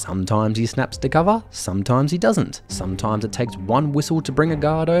 Sometimes he snaps to cover, sometimes he doesn't. Sometimes it takes one whistle to bring a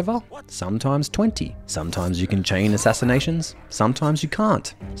guard over, sometimes 20. Sometimes you can chain assassinations, sometimes you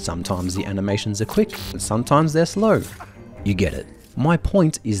can't. Sometimes the animations are quick, and sometimes they're slow. You get it. My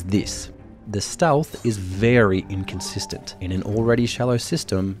point is this. The stealth is very inconsistent. In an already shallow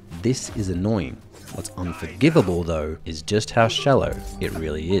system, this is annoying. What's unforgivable though is just how shallow it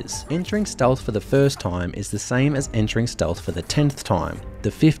really is. Entering stealth for the first time is the same as entering stealth for the 10th time, the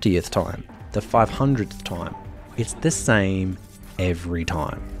 50th time, the 500th time. It's the same every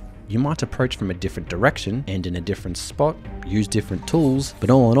time. You might approach from a different direction and in a different spot, use different tools, but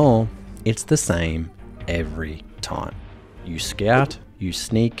all in all, it's the same every time. You scout, you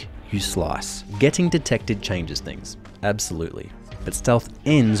sneak, you slice. Getting detected changes things, absolutely. But stealth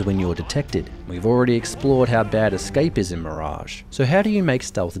ends when you're detected. We've already explored how bad escape is in Mirage. So how do you make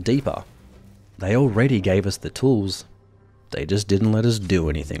stealth deeper? They already gave us the tools. They just didn't let us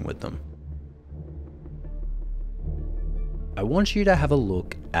do anything with them. I want you to have a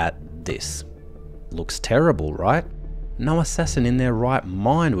look at this. Looks terrible, right? No assassin in their right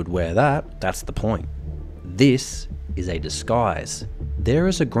mind would wear that. That's the point. This is a disguise. There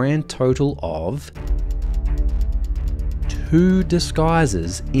is a grand total of 2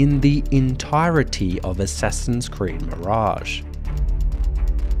 disguises in the entirety of Assassin's Creed Mirage.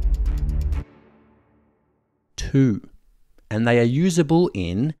 2. And they are usable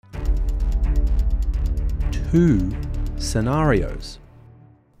in 2 scenarios.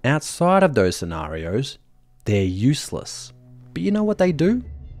 Outside of those scenarios, they're useless. But you know what they do?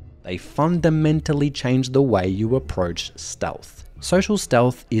 They fundamentally change the way you approach stealth. Social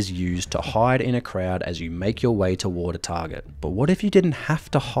stealth is used to hide in a crowd as you make your way toward a target. But what if you didn't have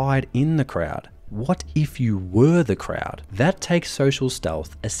to hide in the crowd? What if you were the crowd? That takes social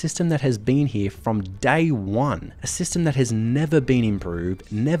stealth, a system that has been here from day one, a system that has never been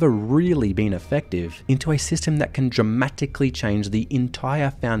improved, never really been effective, into a system that can dramatically change the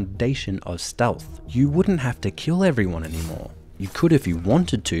entire foundation of stealth. You wouldn't have to kill everyone anymore. You could if you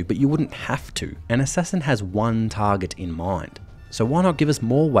wanted to, but you wouldn't have to. An assassin has one target in mind. So why not give us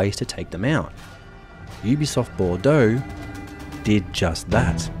more ways to take them out? Ubisoft Bordeaux did just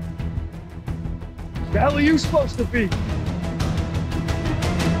that. The hell are you supposed to be?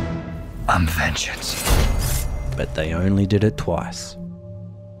 I'm vengeance. But they only did it twice.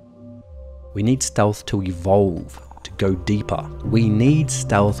 We need stealth to evolve, to go deeper. We need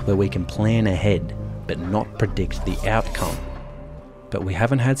stealth where we can plan ahead, but not predict the outcome. But we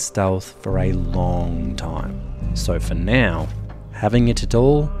haven't had stealth for a long time. So for now, having it at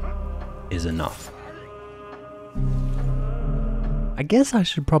all is enough. I guess I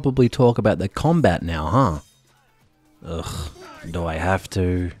should probably talk about the combat now, huh? Ugh, do I have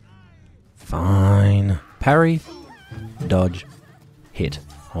to? Fine. Parry, dodge, hit.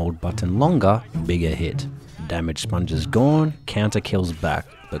 Hold button longer, bigger hit. Damage sponge is gone, counter kills back.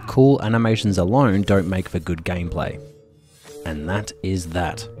 But cool animations alone don't make for good gameplay. And that is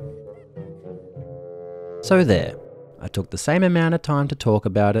that. So there. I took the same amount of time to talk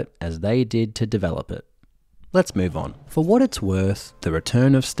about it as they did to develop it. Let's move on. For what it's worth, the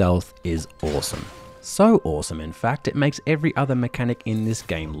return of stealth is awesome. So awesome, in fact, it makes every other mechanic in this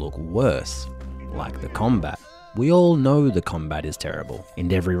game look worse. Like the combat. We all know the combat is terrible.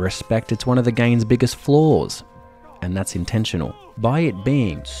 In every respect, it's one of the game's biggest flaws. And that's intentional. By it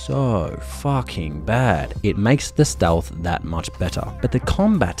being so fucking bad, it makes the stealth that much better. But the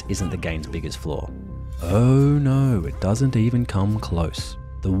combat isn't the game's biggest flaw. Oh no, it doesn't even come close.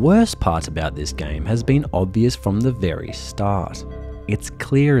 The worst part about this game has been obvious from the very start. It's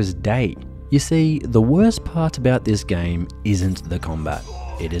clear as day. You see, the worst part about this game isn't the combat.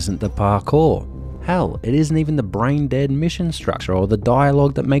 It isn't the parkour. Hell, it isn't even the brain-dead mission structure or the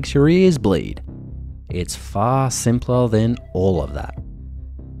dialogue that makes your ears bleed. It's far simpler than all of that.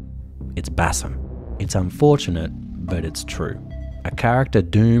 It's Basim. It's unfortunate, but it's true. A character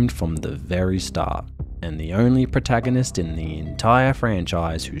doomed from the very start, and the only protagonist in the entire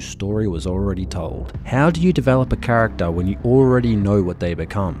franchise whose story was already told. How do you develop a character when you already know what they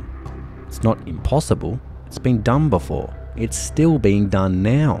become? It's not impossible. It's been done before. It's still being done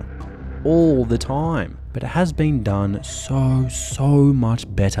now. All the time. But it has been done so much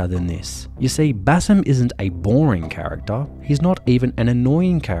better than this. You see, Basim isn't a boring character. He's not even an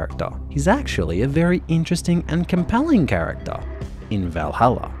annoying character. He's actually a very interesting and compelling character in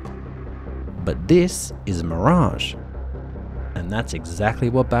Valhalla. But this is Mirage. And that's exactly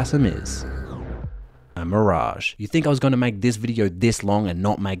what Basim is. A mirage. You think I was going to make this video this long and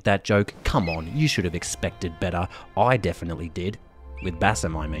not make that joke? Come on, you should have expected better. I definitely did. With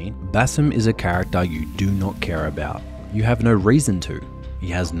Basim, I mean. Basim is a character you do not care about. You have no reason to. He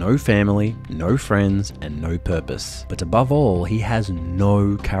has no family, no friends, and no purpose. But above all, he has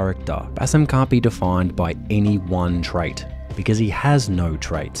no character. Basim can't be defined by any one trait, because he has no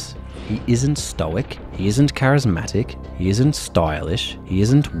traits. He isn't stoic, he isn't charismatic, he isn't stylish, he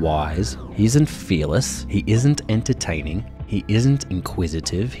isn't wise, he isn't fearless, he isn't entertaining, he isn't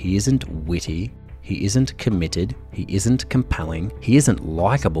inquisitive, he isn't witty, he isn't committed, he isn't compelling, he isn't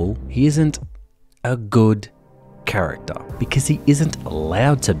likable, he isn't a good character. Because he isn't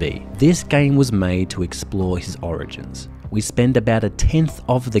allowed to be. This game was made to explore his origins. We spend about 1/10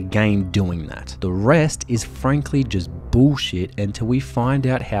 of the game doing that. The rest is frankly just bullshit until we find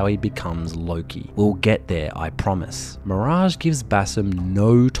out how he becomes Loki. We'll get there, I promise. Mirage gives Basim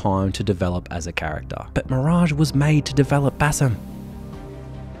no time to develop as a character. But Mirage was made to develop Basim.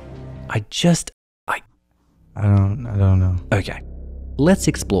 I don't know. Okay, let's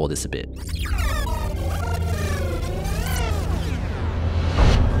explore this a bit.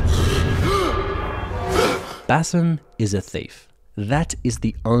 Basim is a thief. That is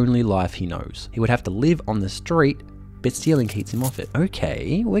the only life he knows. He would have to live on the street, but stealing keeps him off it.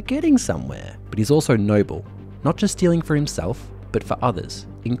 Okay, we're getting somewhere. But he's also noble, not just stealing for himself, but for others,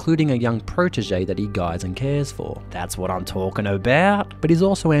 including a young protege that he guides and cares for. That's what I'm talking about. But he's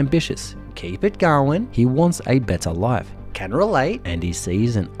also ambitious. Keep it going. He wants a better life. Can relate. And he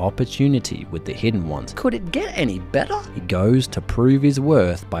sees an opportunity with the hidden ones. Could it get any better? He goes to prove his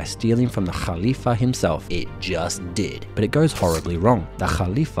worth by stealing from the Khalifa himself. It just did. But it goes horribly wrong. The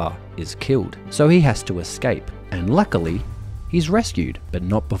Khalifa is killed. So he has to escape. And luckily, he's rescued, but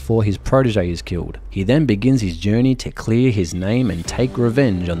not before his protege is killed. He then begins his journey to clear his name and take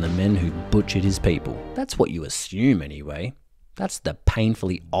revenge on the men who butchered his people. That's what you assume anyway. That's the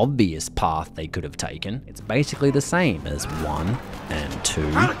painfully obvious path they could have taken. It's basically the same as 1 and 2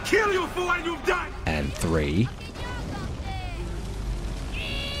 I'll kill you for what you've done. and 3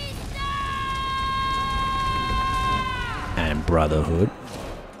 and Brotherhood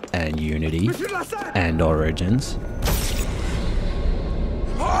and Unity and Origins.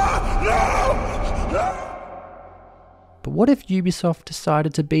 But what if Ubisoft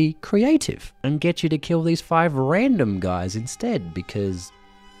decided to be creative and get you to kill these 5 random guys instead because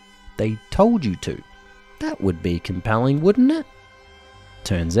they told you to? That would be compelling, wouldn't it?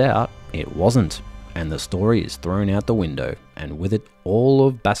 Turns out it wasn't, and the story is thrown out the window, and with it all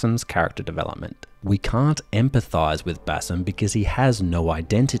of Basim's character development. We can't empathize with Basim because he has no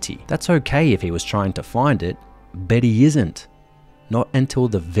identity. That's okay if he was trying to find it, but he isn't. Not until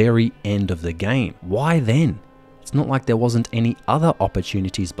the very end of the game. Why then? It's not like there wasn't any other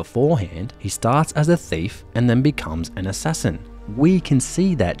opportunities beforehand. He starts as a thief and then becomes an assassin. We can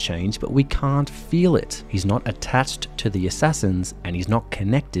see that change, but we can't feel it. He's not attached to the assassins and he's not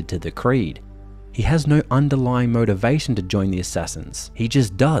connected to the Creed. He has no underlying motivation to join the assassins. He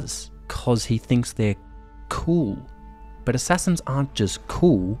just does, cause he thinks they're cool. But assassins aren't just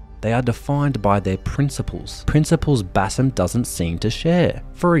cool, they are defined by their principles. Principles Basim doesn't seem to share.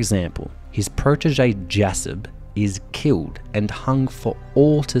 For example, his protege Jasib is killed and hung for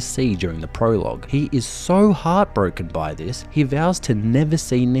all to see during the prologue. He is so heartbroken by this, he vows to never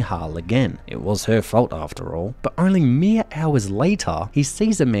see Nihal again. It was her fault after all. But only mere hours later, he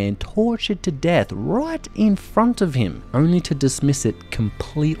sees a man tortured to death right in front of him, only to dismiss it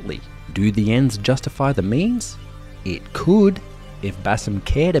completely. Do the ends justify the means? It could, if Basim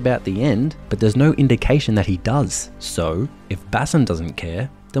cared about the end, but there's no indication that he does. So, if Basim doesn't care,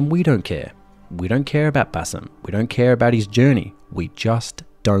 then we don't care. We don't care about Basim. We don't care about his journey. We just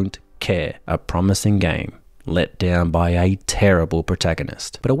don't care. A promising game, let down by a terrible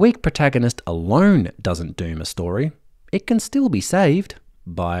protagonist. But a weak protagonist alone doesn't doom a story. It can still be saved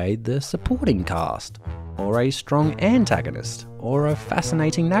by the supporting cast, or a strong antagonist, or a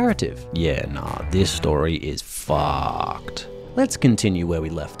fascinating narrative. Yeah, nah, this story is fucked. Let's continue where we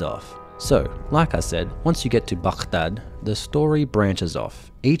left off. So, like I said, once you get to Baghdad, the story branches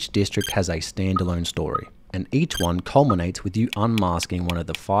off. Each district has a standalone story, and each one culminates with you unmasking one of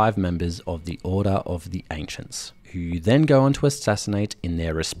the 5 members of the Order of the Ancients, who you then go on to assassinate in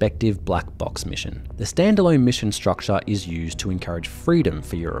their respective black box mission. The standalone mission structure is used to encourage freedom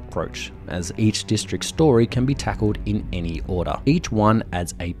for your approach, as each district story can be tackled in any order. Each one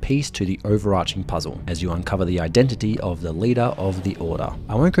adds a piece to the overarching puzzle as you uncover the identity of the leader of the order.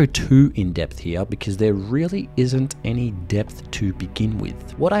 I won't go too in depth here because there really isn't any depth to begin with.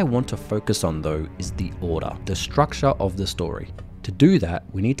 What I want to focus on though is the order, the structure of the story. To do that,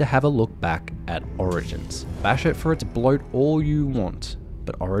 we need to have a look back at Origins. Bash it for its bloat all you want,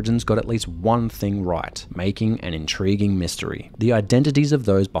 but Origins got at least one thing right, making an intriguing mystery. The identities of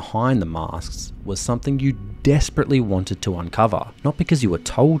those behind the masks was something you desperately wanted to uncover. Not because you were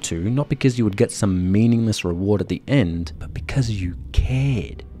told to, not because you would get some meaningless reward at the end, but because you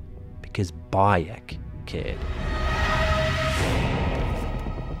cared. Because Bayek cared.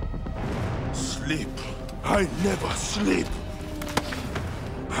 Sleep. I never sleep.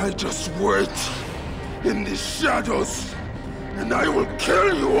 I just wait in the shadows, and I will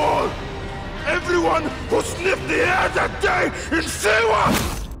kill you all! Everyone who sniffed the air that day in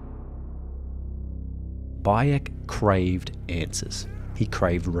Siwa! Bayek craved answers. He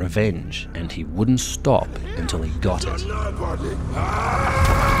craved revenge, and he wouldn't stop until he got it.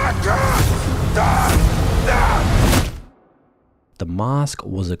 The mask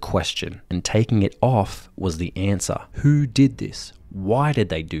was a question, and taking it off was the answer. Who did this? Why did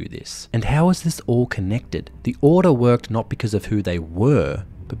they do this? And how is this all connected? The Order worked not because of who they were,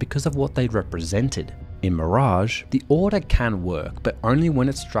 but because of what they represented. In Mirage, the Order can work, but only when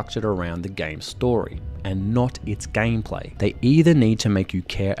it's structured around the game's story, and not its gameplay. They either need to make you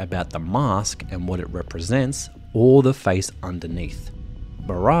care about the mask and what it represents, or the face underneath.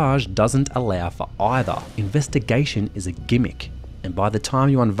 Mirage doesn't allow for either. Investigation is a gimmick. And by the time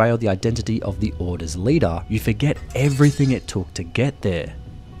you unveil the identity of the Order's leader, you forget everything it took to get there.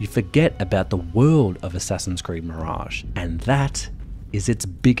 You forget about the world of Assassin's Creed Mirage. And that is its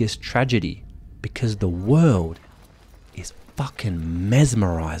biggest tragedy, because the world is fucking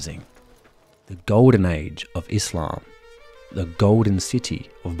mesmerizing. The golden age of Islam, the golden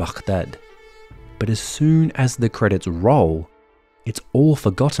city of Baghdad. But as soon as the credits roll, it's all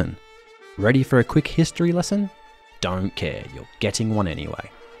forgotten. Ready for a quick history lesson? Don't care, you're getting one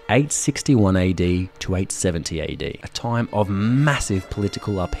anyway. 861 AD to 870 AD, a time of massive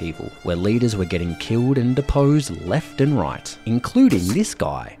political upheaval, where leaders were getting killed and deposed left and right, including this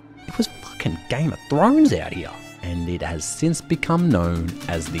guy. It was fucking Game of Thrones out here. And it has since become known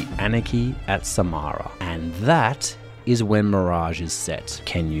as the Anarchy at Samarra. And that is when Mirage is set.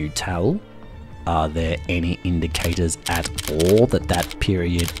 Can you tell? Are there any indicators at all that that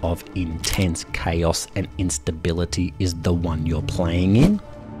period of intense chaos and instability is the one you're playing in?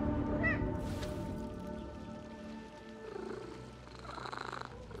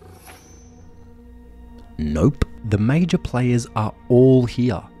 Nope. The major players are all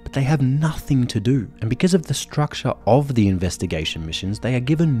here, but they have nothing to do. And because of the structure of the investigation missions, they are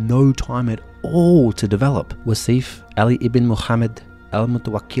given no time at all to develop. Wasif, Ali ibn Muhammad,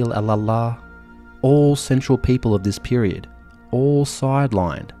 Al-Mutawakkil al-Allah, all central people of this period, all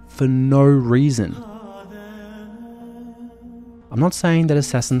sidelined for no reason. I'm not saying that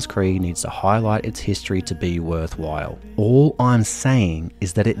Assassin's Creed needs to highlight its history to be worthwhile. All I'm saying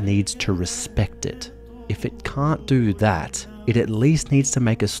is that it needs to respect it. If it can't do that, it at least needs to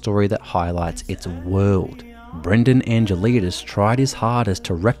make a story that highlights its world. Brendan Angelidis tried his hardest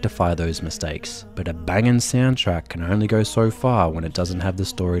to rectify those mistakes, but a banging soundtrack can only go so far when it doesn't have the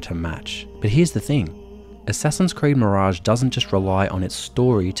story to match. But here's the thing, Assassin's Creed Mirage doesn't just rely on its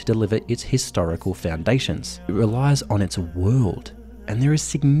story to deliver its historical foundations, it relies on its world. and there is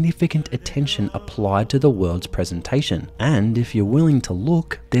significant attention applied to the world's presentation. And if you're willing to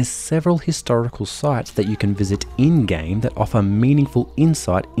look, there's several historical sites that you can visit in-game that offer meaningful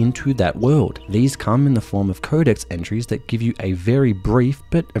insight into that world. These come in the form of codex entries that give you a very brief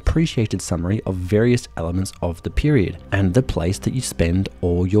but appreciated summary of various elements of the period and the place that you spend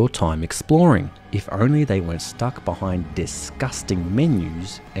all your time exploring. If only they weren't stuck behind disgusting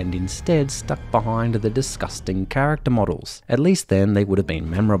menus and instead stuck behind the disgusting character models. At least then they would have been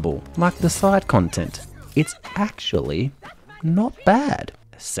memorable. Like the side content. It's actually not bad.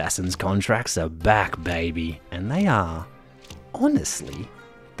 Assassin's Contracts are back, baby. And they are, honestly,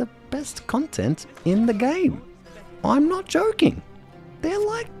 the best content in the game. I'm not joking. They're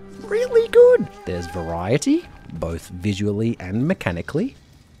like really good. There's variety, both visually and mechanically.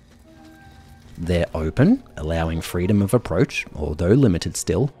 They're open, allowing freedom of approach, although limited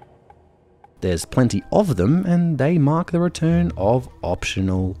still. There's plenty of them, and they mark the return of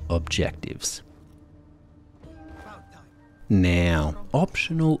optional objectives. Now,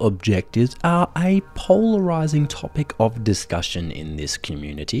 optional objectives are a polarizing topic of discussion in this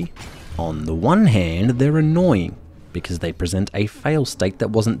community. On the one hand, they're annoying, because they present a fail state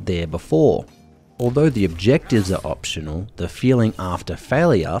that wasn't there before. Although the objectives are optional, the feeling after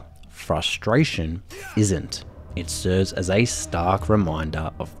failure, frustration, isn't. It serves as a stark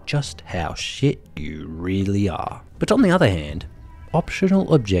reminder of just how shit you really are. But on the other hand,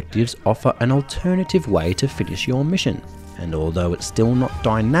 optional objectives offer an alternative way to finish your mission. And although it's still not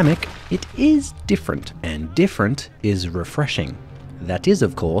dynamic, it is different. And different is refreshing. That is,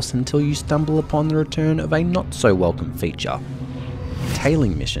 of course, until you stumble upon the return of a not so welcome feature.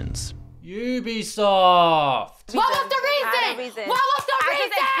 Tailing missions. Ubisoft! What was the reason? What was the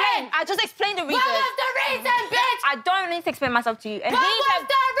reason? I just explained the reason. What was the reason, bitch? I don't need to explain myself to you. And what was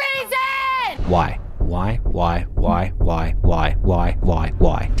the reason? Why?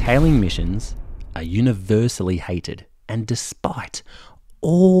 Tailing missions are universally hated, and despite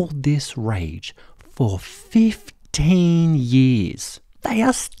all this rage for 15 years, they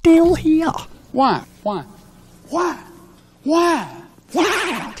are still here. Why?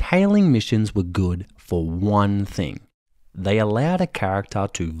 Tailing missions were good for one thing. They allowed a character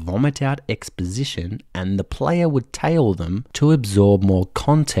to vomit out exposition and the player would tail them to absorb more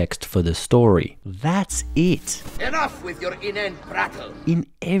context for the story. That's it. Enough with your inane prattle. In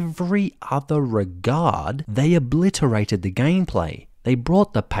every other regard, they obliterated the gameplay. They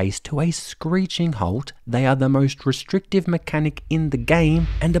brought the pace to a screeching halt, they are the most restrictive mechanic in the game,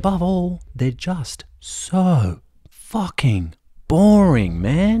 and above all, they're just so fucking boring,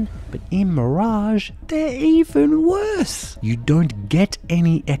 man. But in Mirage, they're even worse. You don't get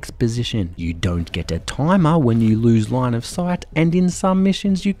any exposition, you don't get a timer when you lose line of sight, and in some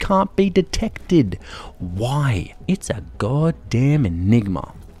missions you can't be detected. Why? It's a goddamn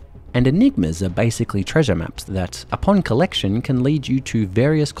enigma. And enigmas are basically treasure maps that, upon collection, can lead you to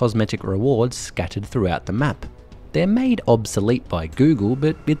various cosmetic rewards scattered throughout the map. They're made obsolete by Google,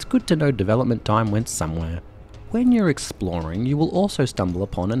 but it's good to know development time went somewhere. When you're exploring, you will also stumble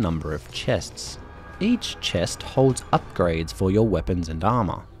upon a number of chests. Each chest holds upgrades for your weapons and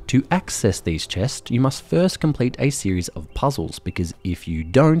armor. To access these chests, you must first complete a series of puzzles, because if you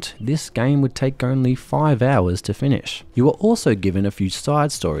don't, this game would take only 5 hours to finish. You are also given a few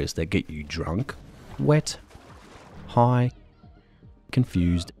side stories that get you drunk, wet, high,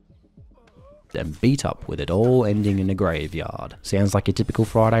 confused, and beat up, with it all ending in a graveyard. Sounds like a typical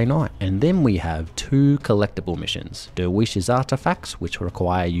Friday night. And then we have 2 collectible missions. Derwish's Artifacts, which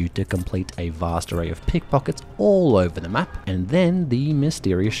require you to complete a vast array of pickpockets all over the map, and then the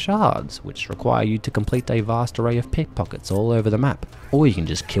Mysterious Shards, which require you to complete a vast array of pickpockets all over the map. Or you can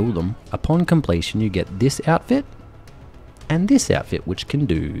just kill them. Upon completion you get this outfit, and this outfit which can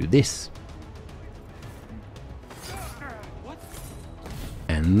do this.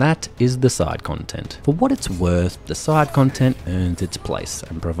 And that is the side content. For what it's worth, the side content earns its place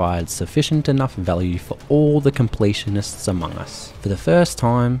and provides sufficient enough value for all the completionists among us. For the first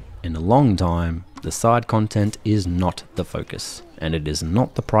time in a long time, the side content is not the focus, and it is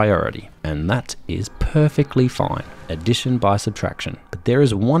not the priority, and that is perfectly fine. Addition by subtraction. But there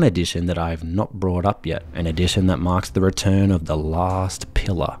is one addition that I have not brought up yet, an addition that marks the return of the last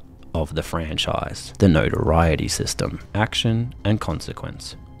pillar of the franchise, the Notoriety system. Action and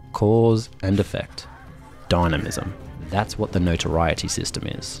consequence, cause and effect, dynamism. That's what the Notoriety system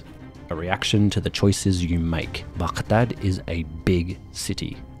is. A reaction to the choices you make. Baghdad is a big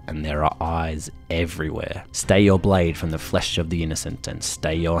city, and there are eyes everywhere. Stay your blade from the flesh of the innocent, and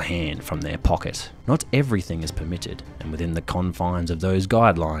stay your hand from their pocket. Not everything is permitted, and within the confines of those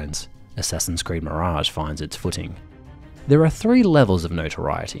guidelines, Assassin's Creed Mirage finds its footing. There are 3 levels of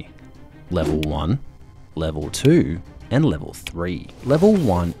notoriety. Level 1, Level 2, and Level 3. Level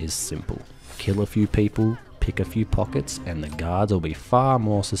 1 is simple. Kill a few people, pick a few pockets, and the guards will be far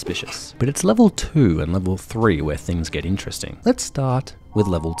more suspicious. But it's Level 2 and Level 3 where things get interesting. Let's start with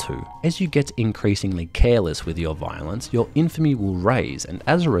Level 2. As you get increasingly careless with your violence, your infamy will raise, and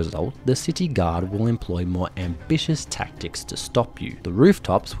as a result, the city guard will employ more ambitious tactics to stop you. The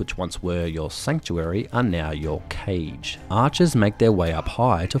rooftops, which once were your sanctuary, are now your cage. Archers make their way up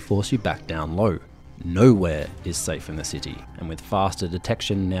high to force you back down low. Nowhere is safe in the city, and with faster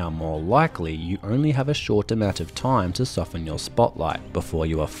detection now more likely, you only have a short amount of time to soften your spotlight before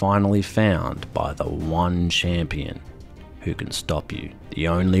you are finally found by the one champion who can stop you, the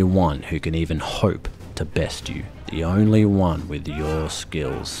only one who can even hope to best you, the only one with your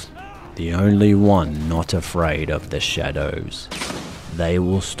skills, the only one not afraid of the shadows. They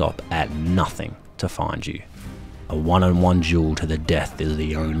will stop at nothing to find you. A one-on-one duel to the death is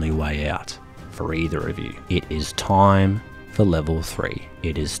the only way out. For either of you. It is time for Level 3.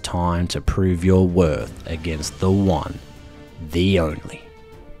 It is time to prove your worth against the one, the only,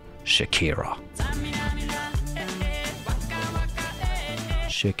 Shakira.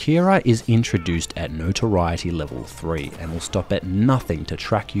 Shakira is introduced at Notoriety Level 3 and will stop at nothing to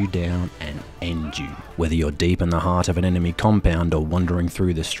track you down and end you. Whether you're deep in the heart of an enemy compound or wandering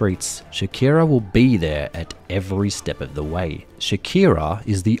through the streets, Shakira will be there at every step of the way. Shakira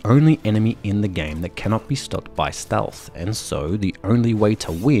is the only enemy in the game that cannot be stopped by stealth, and so the only way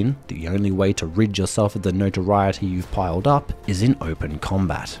to win, the only way to rid yourself of the notoriety you've piled up, is in open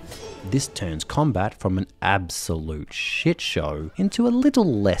combat. This turns combat from an absolute shit show into a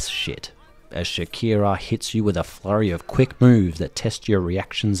little less shit, as Shakira hits you with a flurry of quick moves that test your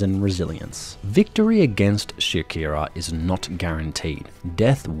reactions and resilience. Victory against Shakira is not guaranteed.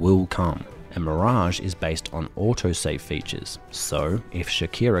 Death will come, and Mirage is based on autosave features, so if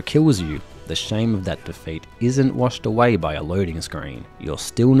Shakira kills you, the shame of that defeat isn't washed away by a loading screen. You're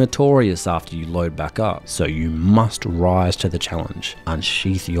still notorious after you load back up, so you must rise to the challenge.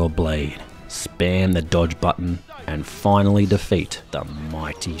 Unsheath your blade, spam the dodge button, and finally defeat the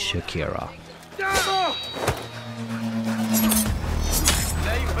mighty Shakira.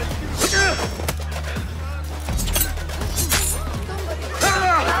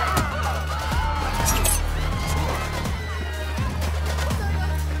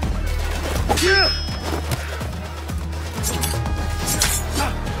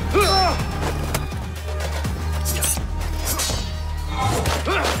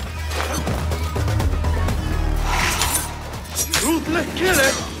 Ruthless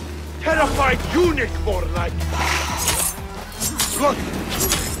killer! Terrified eunuch, more like! Look!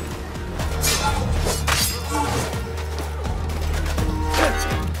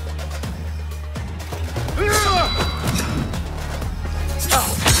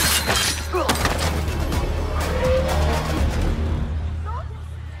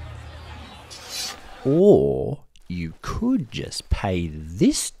 Or you could just pay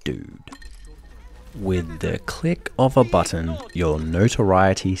this dude. With the click of a button, your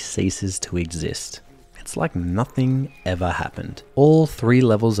notoriety ceases to exist. It's like nothing ever happened. All 3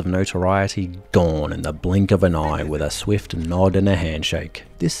 levels of notoriety gone in the blink of an eye with a swift nod and a handshake.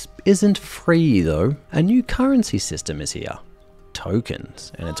 This isn't free though. A new currency system is here.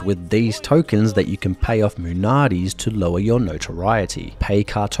 Tokens, and it's with these tokens that you can pay off Munadis to lower your notoriety, pay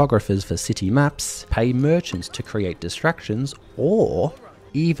cartographers for city maps, pay merchants to create distractions, or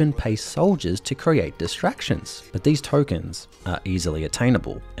even pay soldiers to create distractions. But these tokens are easily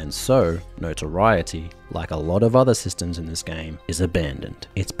attainable, and so notoriety, like a lot of other systems in this game, is abandoned.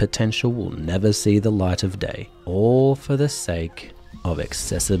 Its potential will never see the light of day, all for the sake of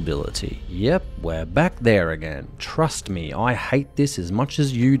accessibility. Yep, we're back there again. Trust me, I hate this as much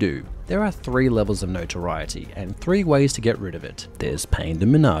as you do. There are 3 levels of notoriety and 3 ways to get rid of it. There's paying the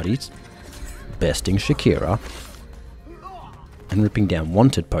Munadis, besting Shakira, and ripping down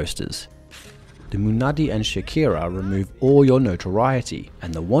wanted posters. The Munadi and Shakira remove all your notoriety,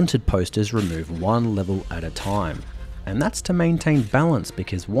 and the wanted posters remove 1 level at a time. And that's to maintain balance,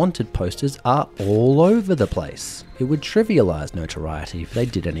 because wanted posters are all over the place. It would trivialize notoriety if they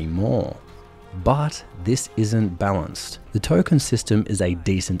did any more. But this isn't balanced. The token system is a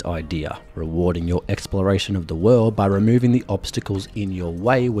decent idea, rewarding your exploration of the world by removing the obstacles in your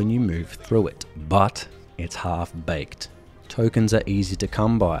way when you move through it. But it's half-baked. Tokens are easy to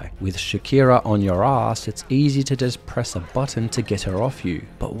come by. With Shakira on your ass, it's easy to just press a button to get her off you.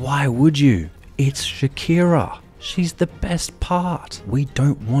 But why would you? It's Shakira. She's the best part. We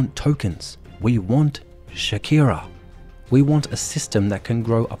don't want tokens. We want Shakira. We want a system that can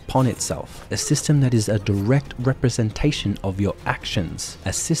grow upon itself, a system that is a direct representation of your actions,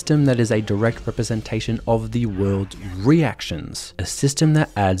 a system that is a direct representation of the world's reactions, a system that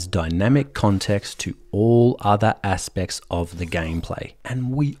adds dynamic context to all other aspects of the gameplay.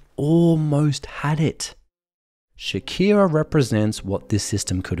 And we almost had it. Shakira represents what this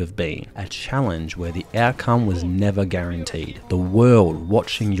system could have been, a challenge where the outcome was never guaranteed, the world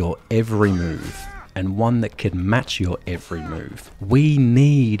watching your every move, and one that could match your every move. We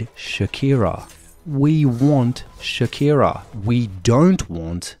need Shakira. We want Shakira. We don't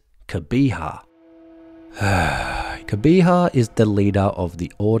want Kabiha. Kabiha is the leader of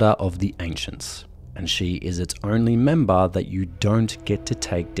the Order of the Ancients, and she is its only member that you don't get to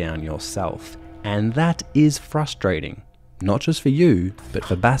take down yourself. And that is frustrating. Not just for you, but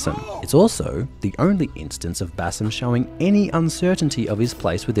for Basim. It's also the only instance of Basim showing any uncertainty of his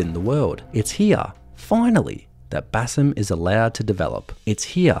place within the world. It's here, finally, that Basim is allowed to develop. It's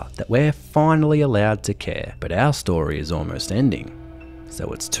here that we're finally allowed to care. But our story is almost ending.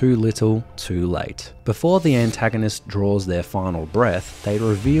 So it's too little, too late. Before the antagonist draws their final breath, they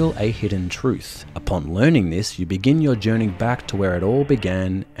reveal a hidden truth. Upon learning this, you begin your journey back to where it all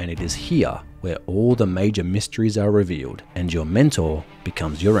began, and it is here where all the major mysteries are revealed, and your mentor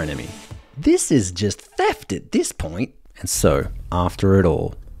becomes your enemy. This is just theft at this point. And so, after it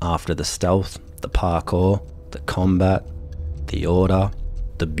all, after the stealth, the parkour, the combat, the order,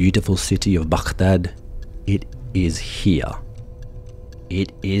 the beautiful city of Baghdad, it is here.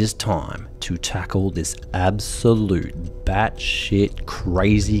 It is time to tackle this absolute batshit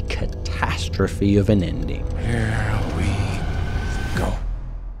crazy catastrophe of an ending. Here we go.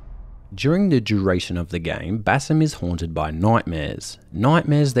 During the duration of the game, Basim is haunted by nightmares.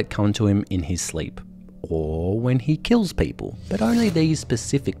 Nightmares that come to him in his sleep, or when he kills people, but only these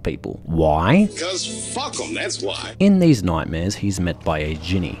specific people. Why? Because fuck them, that's why. In these nightmares, he's met by a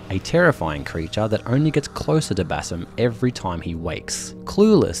jinni, a terrifying creature that only gets closer to Basim every time he wakes.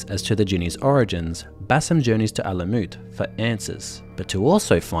 Clueless as to the jinni's origins, Basim journeys to Alamut for answers, but to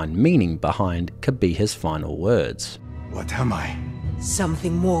also find meaning behind Kabiha's final words. What am I?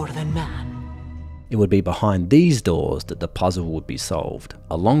 Something more than man. It would be behind these doors that the puzzle would be solved.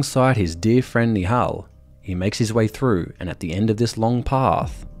 Alongside his dear friend Nihal, he makes his way through, and at the end of this long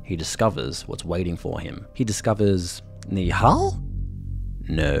path, he discovers what's waiting for him. He discovers Nihal?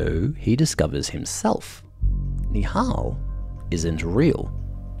 No, he discovers himself. Nihal isn't real.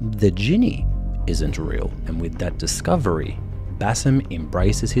 The jinni isn't real. And with that discovery, Basim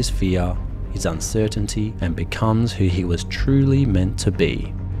embraces his fear, his uncertainty, and becomes who he was truly meant to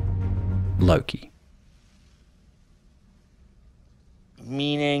be. Loki.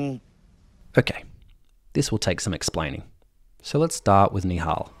 Meaning? Okay, this will take some explaining. So let's start with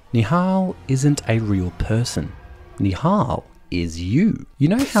Nihal. Nihal isn't a real person. Nihal is you. You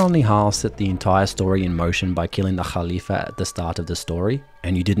know how Nihal set the entire story in motion by killing the Khalifa at the start of the story,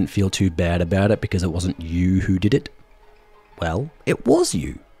 and you didn't feel too bad about it because it wasn't you who did it? Well, it was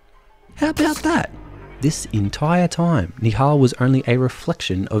you. How about that? This entire time, Nihal was only a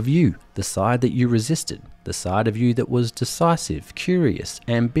reflection of you, the side that you resisted, the side of you that was decisive, curious,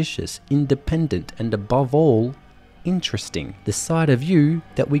 ambitious, independent, and above all, interesting. The side of you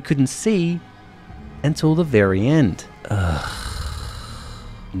that we couldn't see until the very end.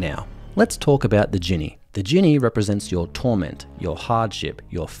 Now, let's talk about the jinni. The jinni represents your torment, your hardship,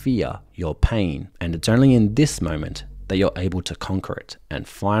 your fear, your pain, and it's only in this moment that you're able to conquer it and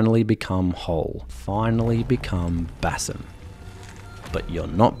finally become whole, finally become Basim. But you're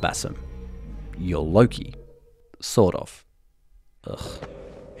not Basim. You're Loki. Sort of. Ugh.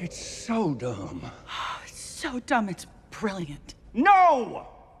 It's so dumb. It's so dumb, it's brilliant. No!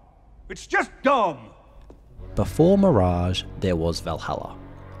 It's just dumb. Before Mirage, there was Valhalla.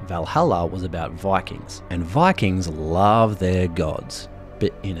 Valhalla was about Vikings, and Vikings love their gods.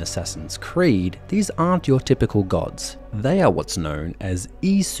 But in Assassin's Creed, these aren't your typical gods. They are what's known as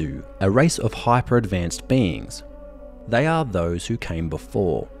Isu, a race of hyper-advanced beings. They are those who came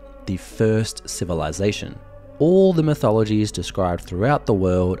before, the first civilization. All the mythologies described throughout the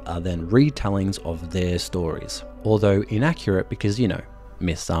world are then retellings of their stories, although inaccurate because, you know,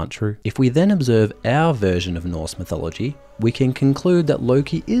 myths aren't true. If we then observe our version of Norse mythology, we can conclude that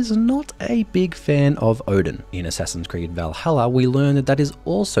Loki is not a big fan of Odin. In Assassin's Creed Valhalla, we learn that that is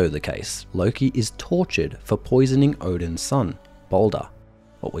also the case. Loki is tortured for poisoning Odin's son, Balder.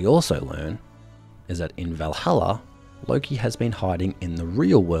 What we also learn is that in Valhalla, Loki has been hiding in the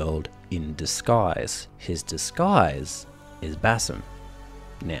real world in disguise. His disguise is Basim.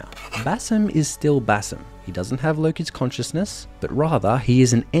 Now, Basim is still Basim. He doesn't have Loki's consciousness, but rather he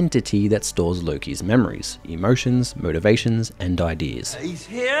is an entity that stores Loki's memories, emotions, motivations, and ideas. He's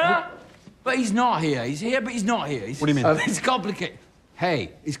here, but he's not here. He's here, but he's not here. What do you mean? It's complicated.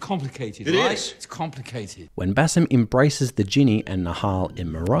 Hey, it's complicated, right? It's complicated. When Basim embraces the Jinni and Nahal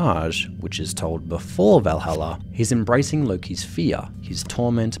in Mirage, which is told before Valhalla, he's embracing Loki's fear, his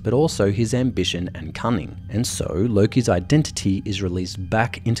torment, but also his ambition and cunning. And so, Loki's identity is released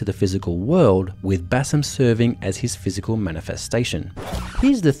back into the physical world, with Basim serving as his physical manifestation.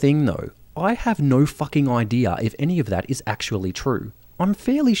 Here's the thing though, I have no fucking idea if any of that is actually true. I'm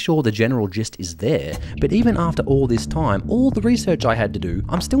fairly sure the general gist is there, but even after all this time, all the research I had to do,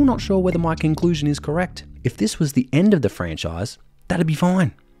 I'm still not sure whether my conclusion is correct. If this was the end of the franchise, that'd be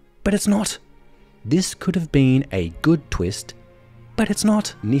fine. But it's not. This could have been a good twist, but it's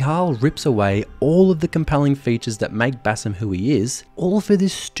not. Nihal rips away all of the compelling features that make Basim who he is, all for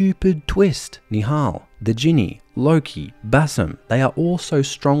this stupid twist. Nihal, the Jinni, Loki, Basim, they are all so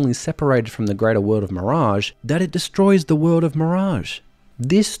strongly separated from the greater world of Mirage that it destroys the world of Mirage.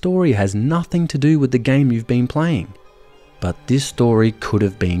 This story has nothing to do with the game you've been playing. But this story could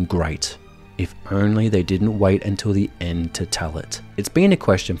have been great, if only they didn't wait until the end to tell it. It's been a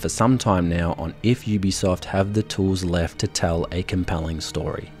question for some time now on if Ubisoft have the tools left to tell a compelling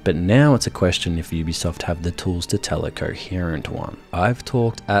story. But now it's a question if Ubisoft have the tools to tell a coherent one. I've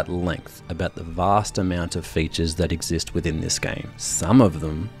talked at length about the vast amount of features that exist within this game. Some of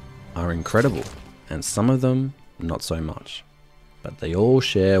them are incredible, and some of them not so much. But they all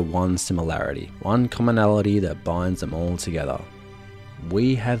share one similarity, one commonality that binds them all together.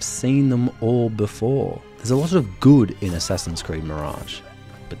 We have seen them all before. There's a lot of good in Assassin's Creed Mirage,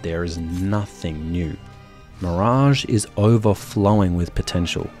 but there is nothing new. Mirage is overflowing with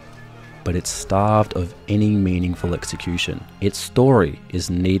potential, but it's starved of any meaningful execution. Its story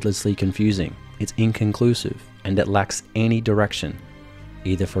is needlessly confusing, it's inconclusive, and it lacks any direction,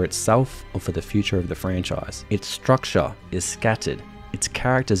 either for itself or for the future of the franchise. Its structure is scattered, its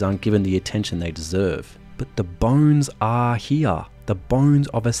characters aren't given the attention they deserve, but the bones are here. The bones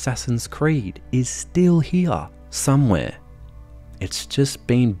of Assassin's Creed is still here, somewhere. It's just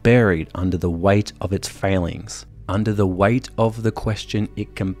been buried under the weight of its failings, under the weight of the question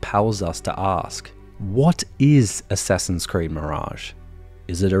it compels us to ask. What is Assassin's Creed Mirage?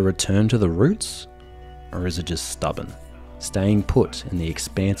 Is it a return to the roots? Or is it just stubborn, staying put in the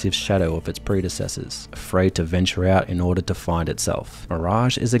expansive shadow of its predecessors, afraid to venture out in order to find itself?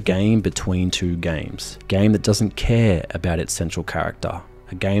 Mirage is a game between two games, a game that doesn't care about its central character,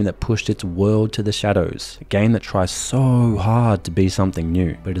 a game that pushed its world to the shadows, a game that tries so hard to be something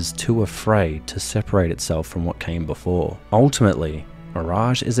new, but is too afraid to separate itself from what came before. Ultimately,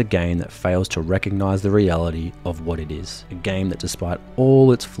 Mirage is a game that fails to recognize the reality of what it is, a game that despite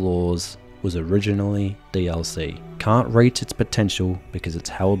all its flaws, was originally DLC. Can't reach its potential because it's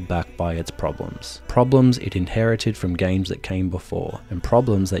held back by its problems. Problems it inherited from games that came before, and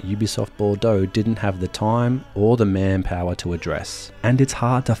problems that Ubisoft Bordeaux didn't have the time or the manpower to address. And it's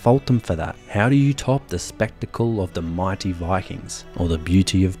hard to fault them for that. How do you top the spectacle of the mighty Vikings or the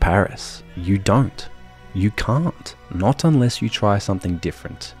beauty of Paris? You don't. You can't. Not unless you try something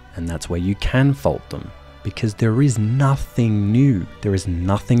different, and that's where you can fault them. Because there is nothing new. There is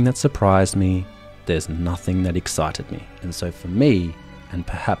nothing that surprised me. There's nothing that excited me. And so for me, and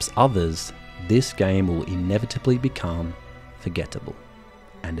perhaps others, this game will inevitably become forgettable.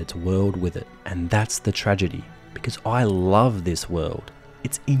 And its world with it. And that's the tragedy. Because I love this world.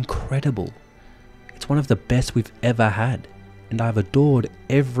 It's incredible. It's one of the best we've ever had. And I've adored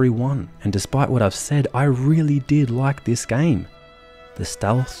every one. And despite what I've said, I really did like this game. The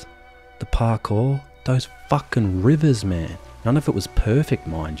stealth, the parkour, those fucking rivers, man. None of it was perfect,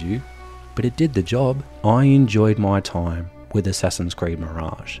 mind you, but it did the job. I enjoyed my time with Assassin's Creed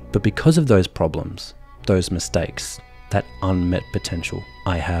Mirage, but because of those problems, those mistakes, that unmet potential,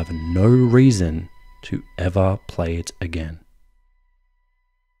 I have no reason to ever play it again.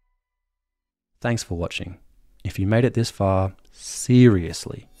 Thanks for watching. If you made it this far,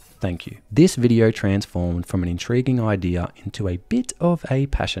 seriously, thank you. This video transformed from an intriguing idea into a bit of a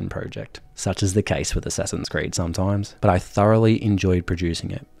passion project. Such is the case with Assassin's Creed sometimes, but I thoroughly enjoyed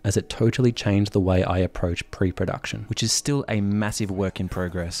producing it, as it totally changed the way I approach pre-production, which is still a massive work in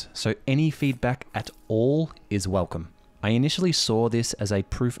progress, so any feedback at all is welcome. I initially saw this as a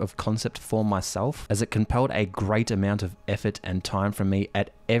proof of concept for myself, as it compelled a great amount of effort and time from me at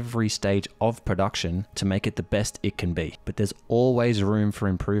every stage of production to make it the best it can be. But there's always room for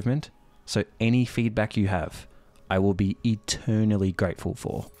improvement, so any feedback you have, I will be eternally grateful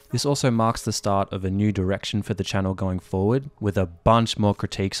for. This also marks the start of a new direction for the channel going forward, with a bunch more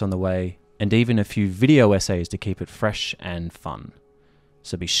critiques on the way, and even a few video essays to keep it fresh and fun.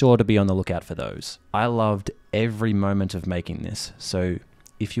 So be sure to be on the lookout for those. I loved every moment of making this, so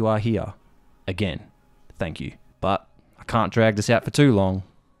if you are here, again, thank you. But I can't drag this out for too long,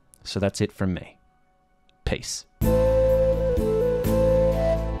 so that's it from me. Peace.